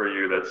happy for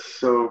you. That's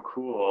so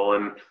cool.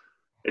 And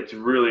it's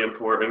really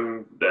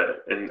important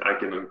that, and I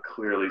can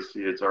clearly see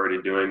it's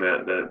already doing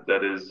that,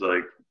 that is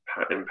like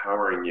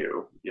empowering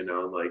you,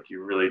 like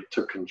you really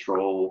took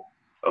control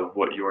of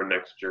what your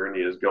next journey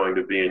is going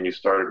to be. And you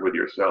started with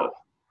yourself,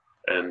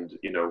 and,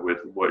 with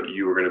what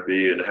you were going to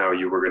be and how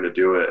you were going to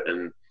do it.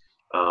 And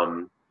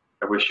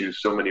I wish you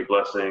so many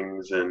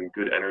blessings and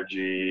good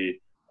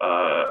energy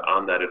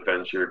on that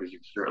adventure, because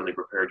you've certainly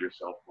prepared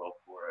yourself well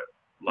for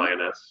it,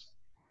 Lioness.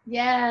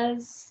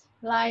 Yes,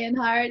 lion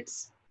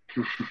hearts.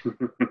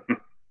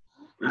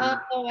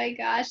 Oh my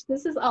gosh,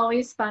 this is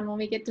always fun when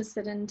we get to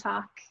sit and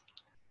talk.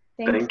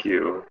 Thank you. Thank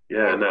you.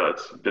 Yeah, Yeah. no,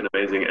 it's been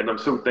amazing. And I'm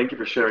so thank you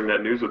for sharing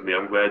that news with me.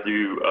 I'm glad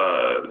you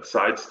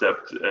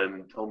sidestepped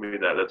and told me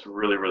that. That's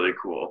really, really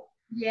cool.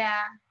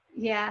 Yeah,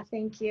 yeah,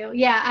 thank you.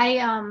 Yeah, I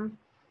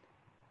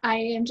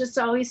am just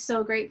always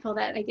so grateful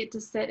that I get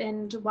to sit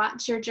and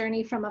watch your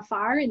journey from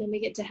afar, and then we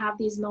get to have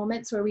these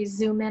moments where we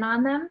zoom in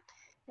on them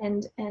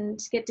and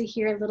get to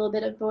hear a little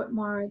bit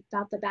more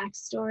about the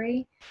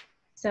backstory.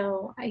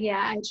 So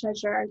yeah, I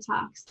treasure our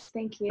talks.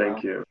 Thank you.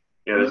 Thank you.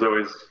 Yeah, Yeah, there's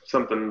always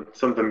something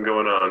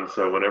going on.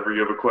 So whenever you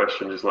have a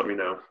question, just let me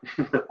know.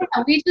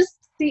 we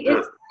just see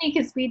it's funny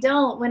because we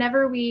don't.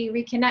 Whenever we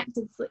reconnect,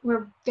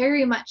 we're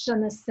very much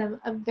on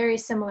a very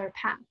similar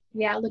path.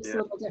 Yeah, it looks a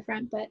Yeah, little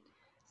different, but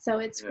so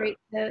it's yeah. great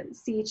to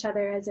see each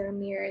other as our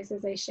mirrors,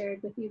 as I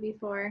shared with you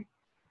before.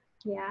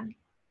 Yeah.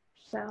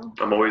 So,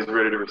 I'm always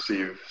ready to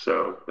receive.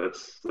 So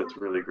that's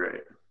really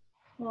great.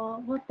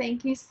 well,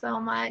 thank you so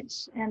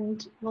much,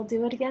 and we'll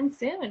do it again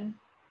soon.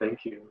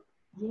 Thank you.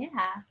 Yeah.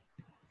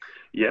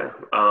 Yeah.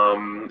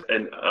 And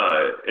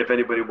if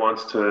anybody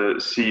wants to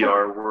see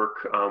our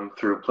work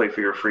through Play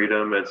for Your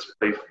Freedom, it's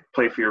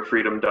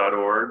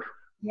playforyourfreedom.org.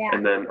 Yeah.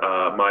 And then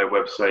my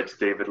website's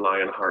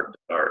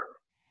davidlionheart.art.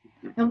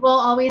 And we'll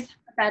always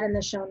put that in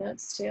the show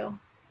notes too.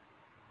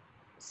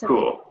 So people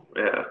Cool.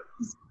 Yeah.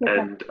 just click on.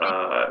 And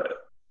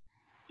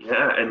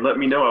yeah, and let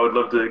me know. I would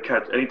love to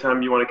catch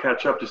anytime you want to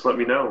catch up. Just let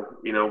me know.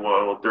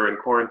 While during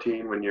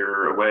quarantine, when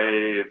you're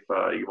away, if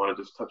you want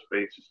to just touch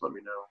base, just let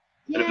me know.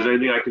 And if Yeah. there's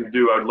anything I can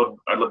do, I'd love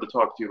to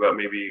talk to you about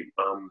maybe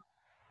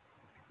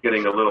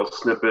getting a little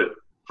snippet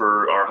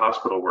for our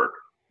hospital work.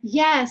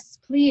 Yes,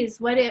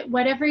 please.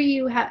 Whatever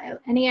you have,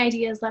 any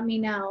ideas, let me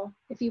know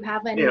if you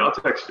have Yeah, any. I'll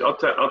text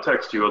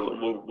you.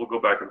 We'll go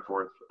back and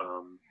forth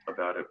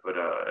about it. But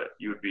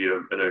you would be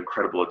an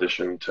incredible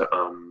addition to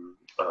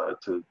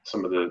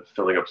some of the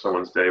filling up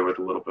someone's day with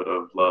a little bit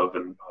of love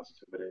and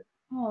positivity.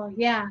 Oh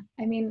yeah.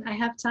 I mean, I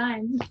have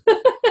time.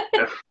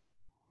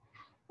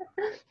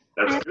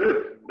 That's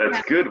good.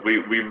 That's good.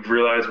 We've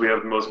realized we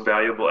have the most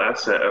valuable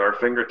asset at our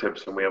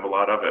fingertips, and we have a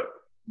lot of it.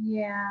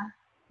 Yeah.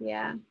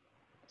 Yeah.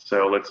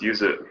 So let's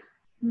use it.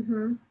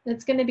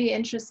 It's going to be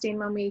interesting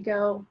when we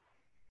go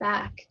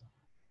back.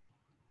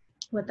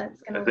 What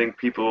that's I going to. think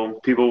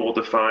people will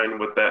define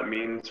what that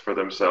means for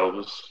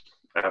themselves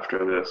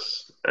after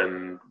this,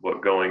 and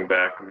what going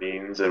back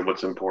means, and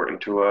what's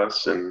important to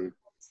us, and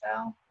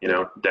So.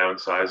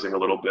 downsizing a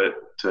little bit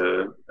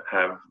to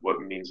have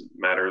what means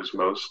matters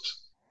most.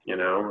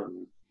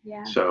 And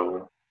Yeah.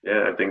 so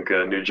yeah, I think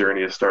a new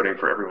journey is starting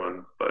for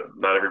everyone, but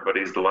not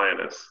everybody's the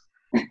lioness.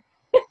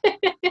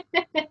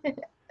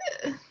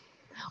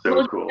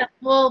 So cool.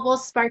 We'll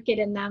spark it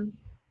in them.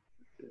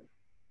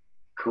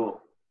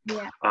 Cool.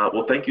 Yeah.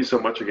 Well, thank you so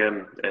much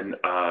again, and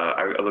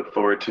I look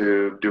forward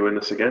to doing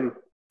this again.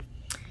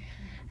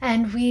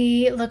 And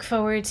we look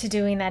forward to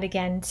doing that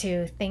again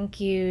too. Thank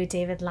you,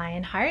 David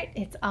Lionheart.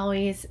 It's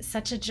always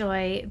such a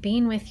joy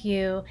being with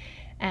you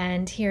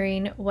and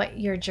hearing what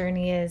your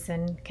journey is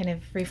and kind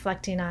of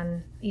reflecting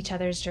on each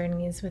other's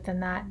journeys within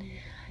that.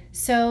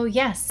 So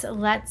yes,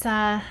 let's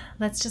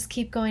just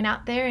keep going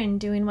out there and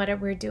doing what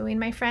we're doing,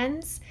 my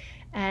friends.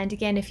 And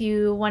again, if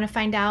you want to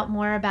find out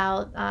more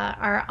about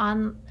our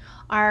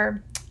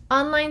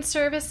online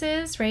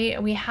services,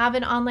 right? We have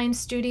an online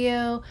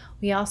studio.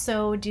 We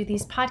also do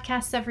these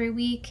podcasts every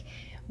week.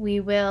 We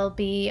will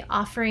be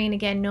offering,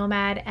 again,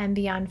 Nomad and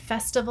Beyond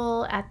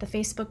Festival at the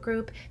Facebook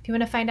group. If you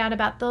want to find out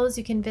about those,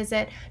 you can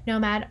visit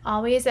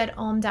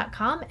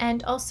nomadalways@om.com,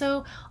 and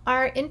also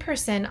our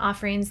in-person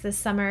offerings this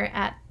summer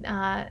at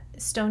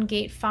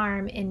Stonegate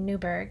Farm in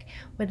Newburgh.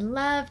 Would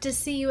love to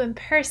see you in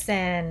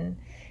person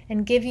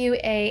and give you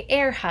a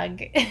air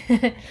hug.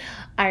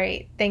 All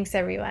right. Thanks,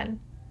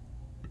 everyone.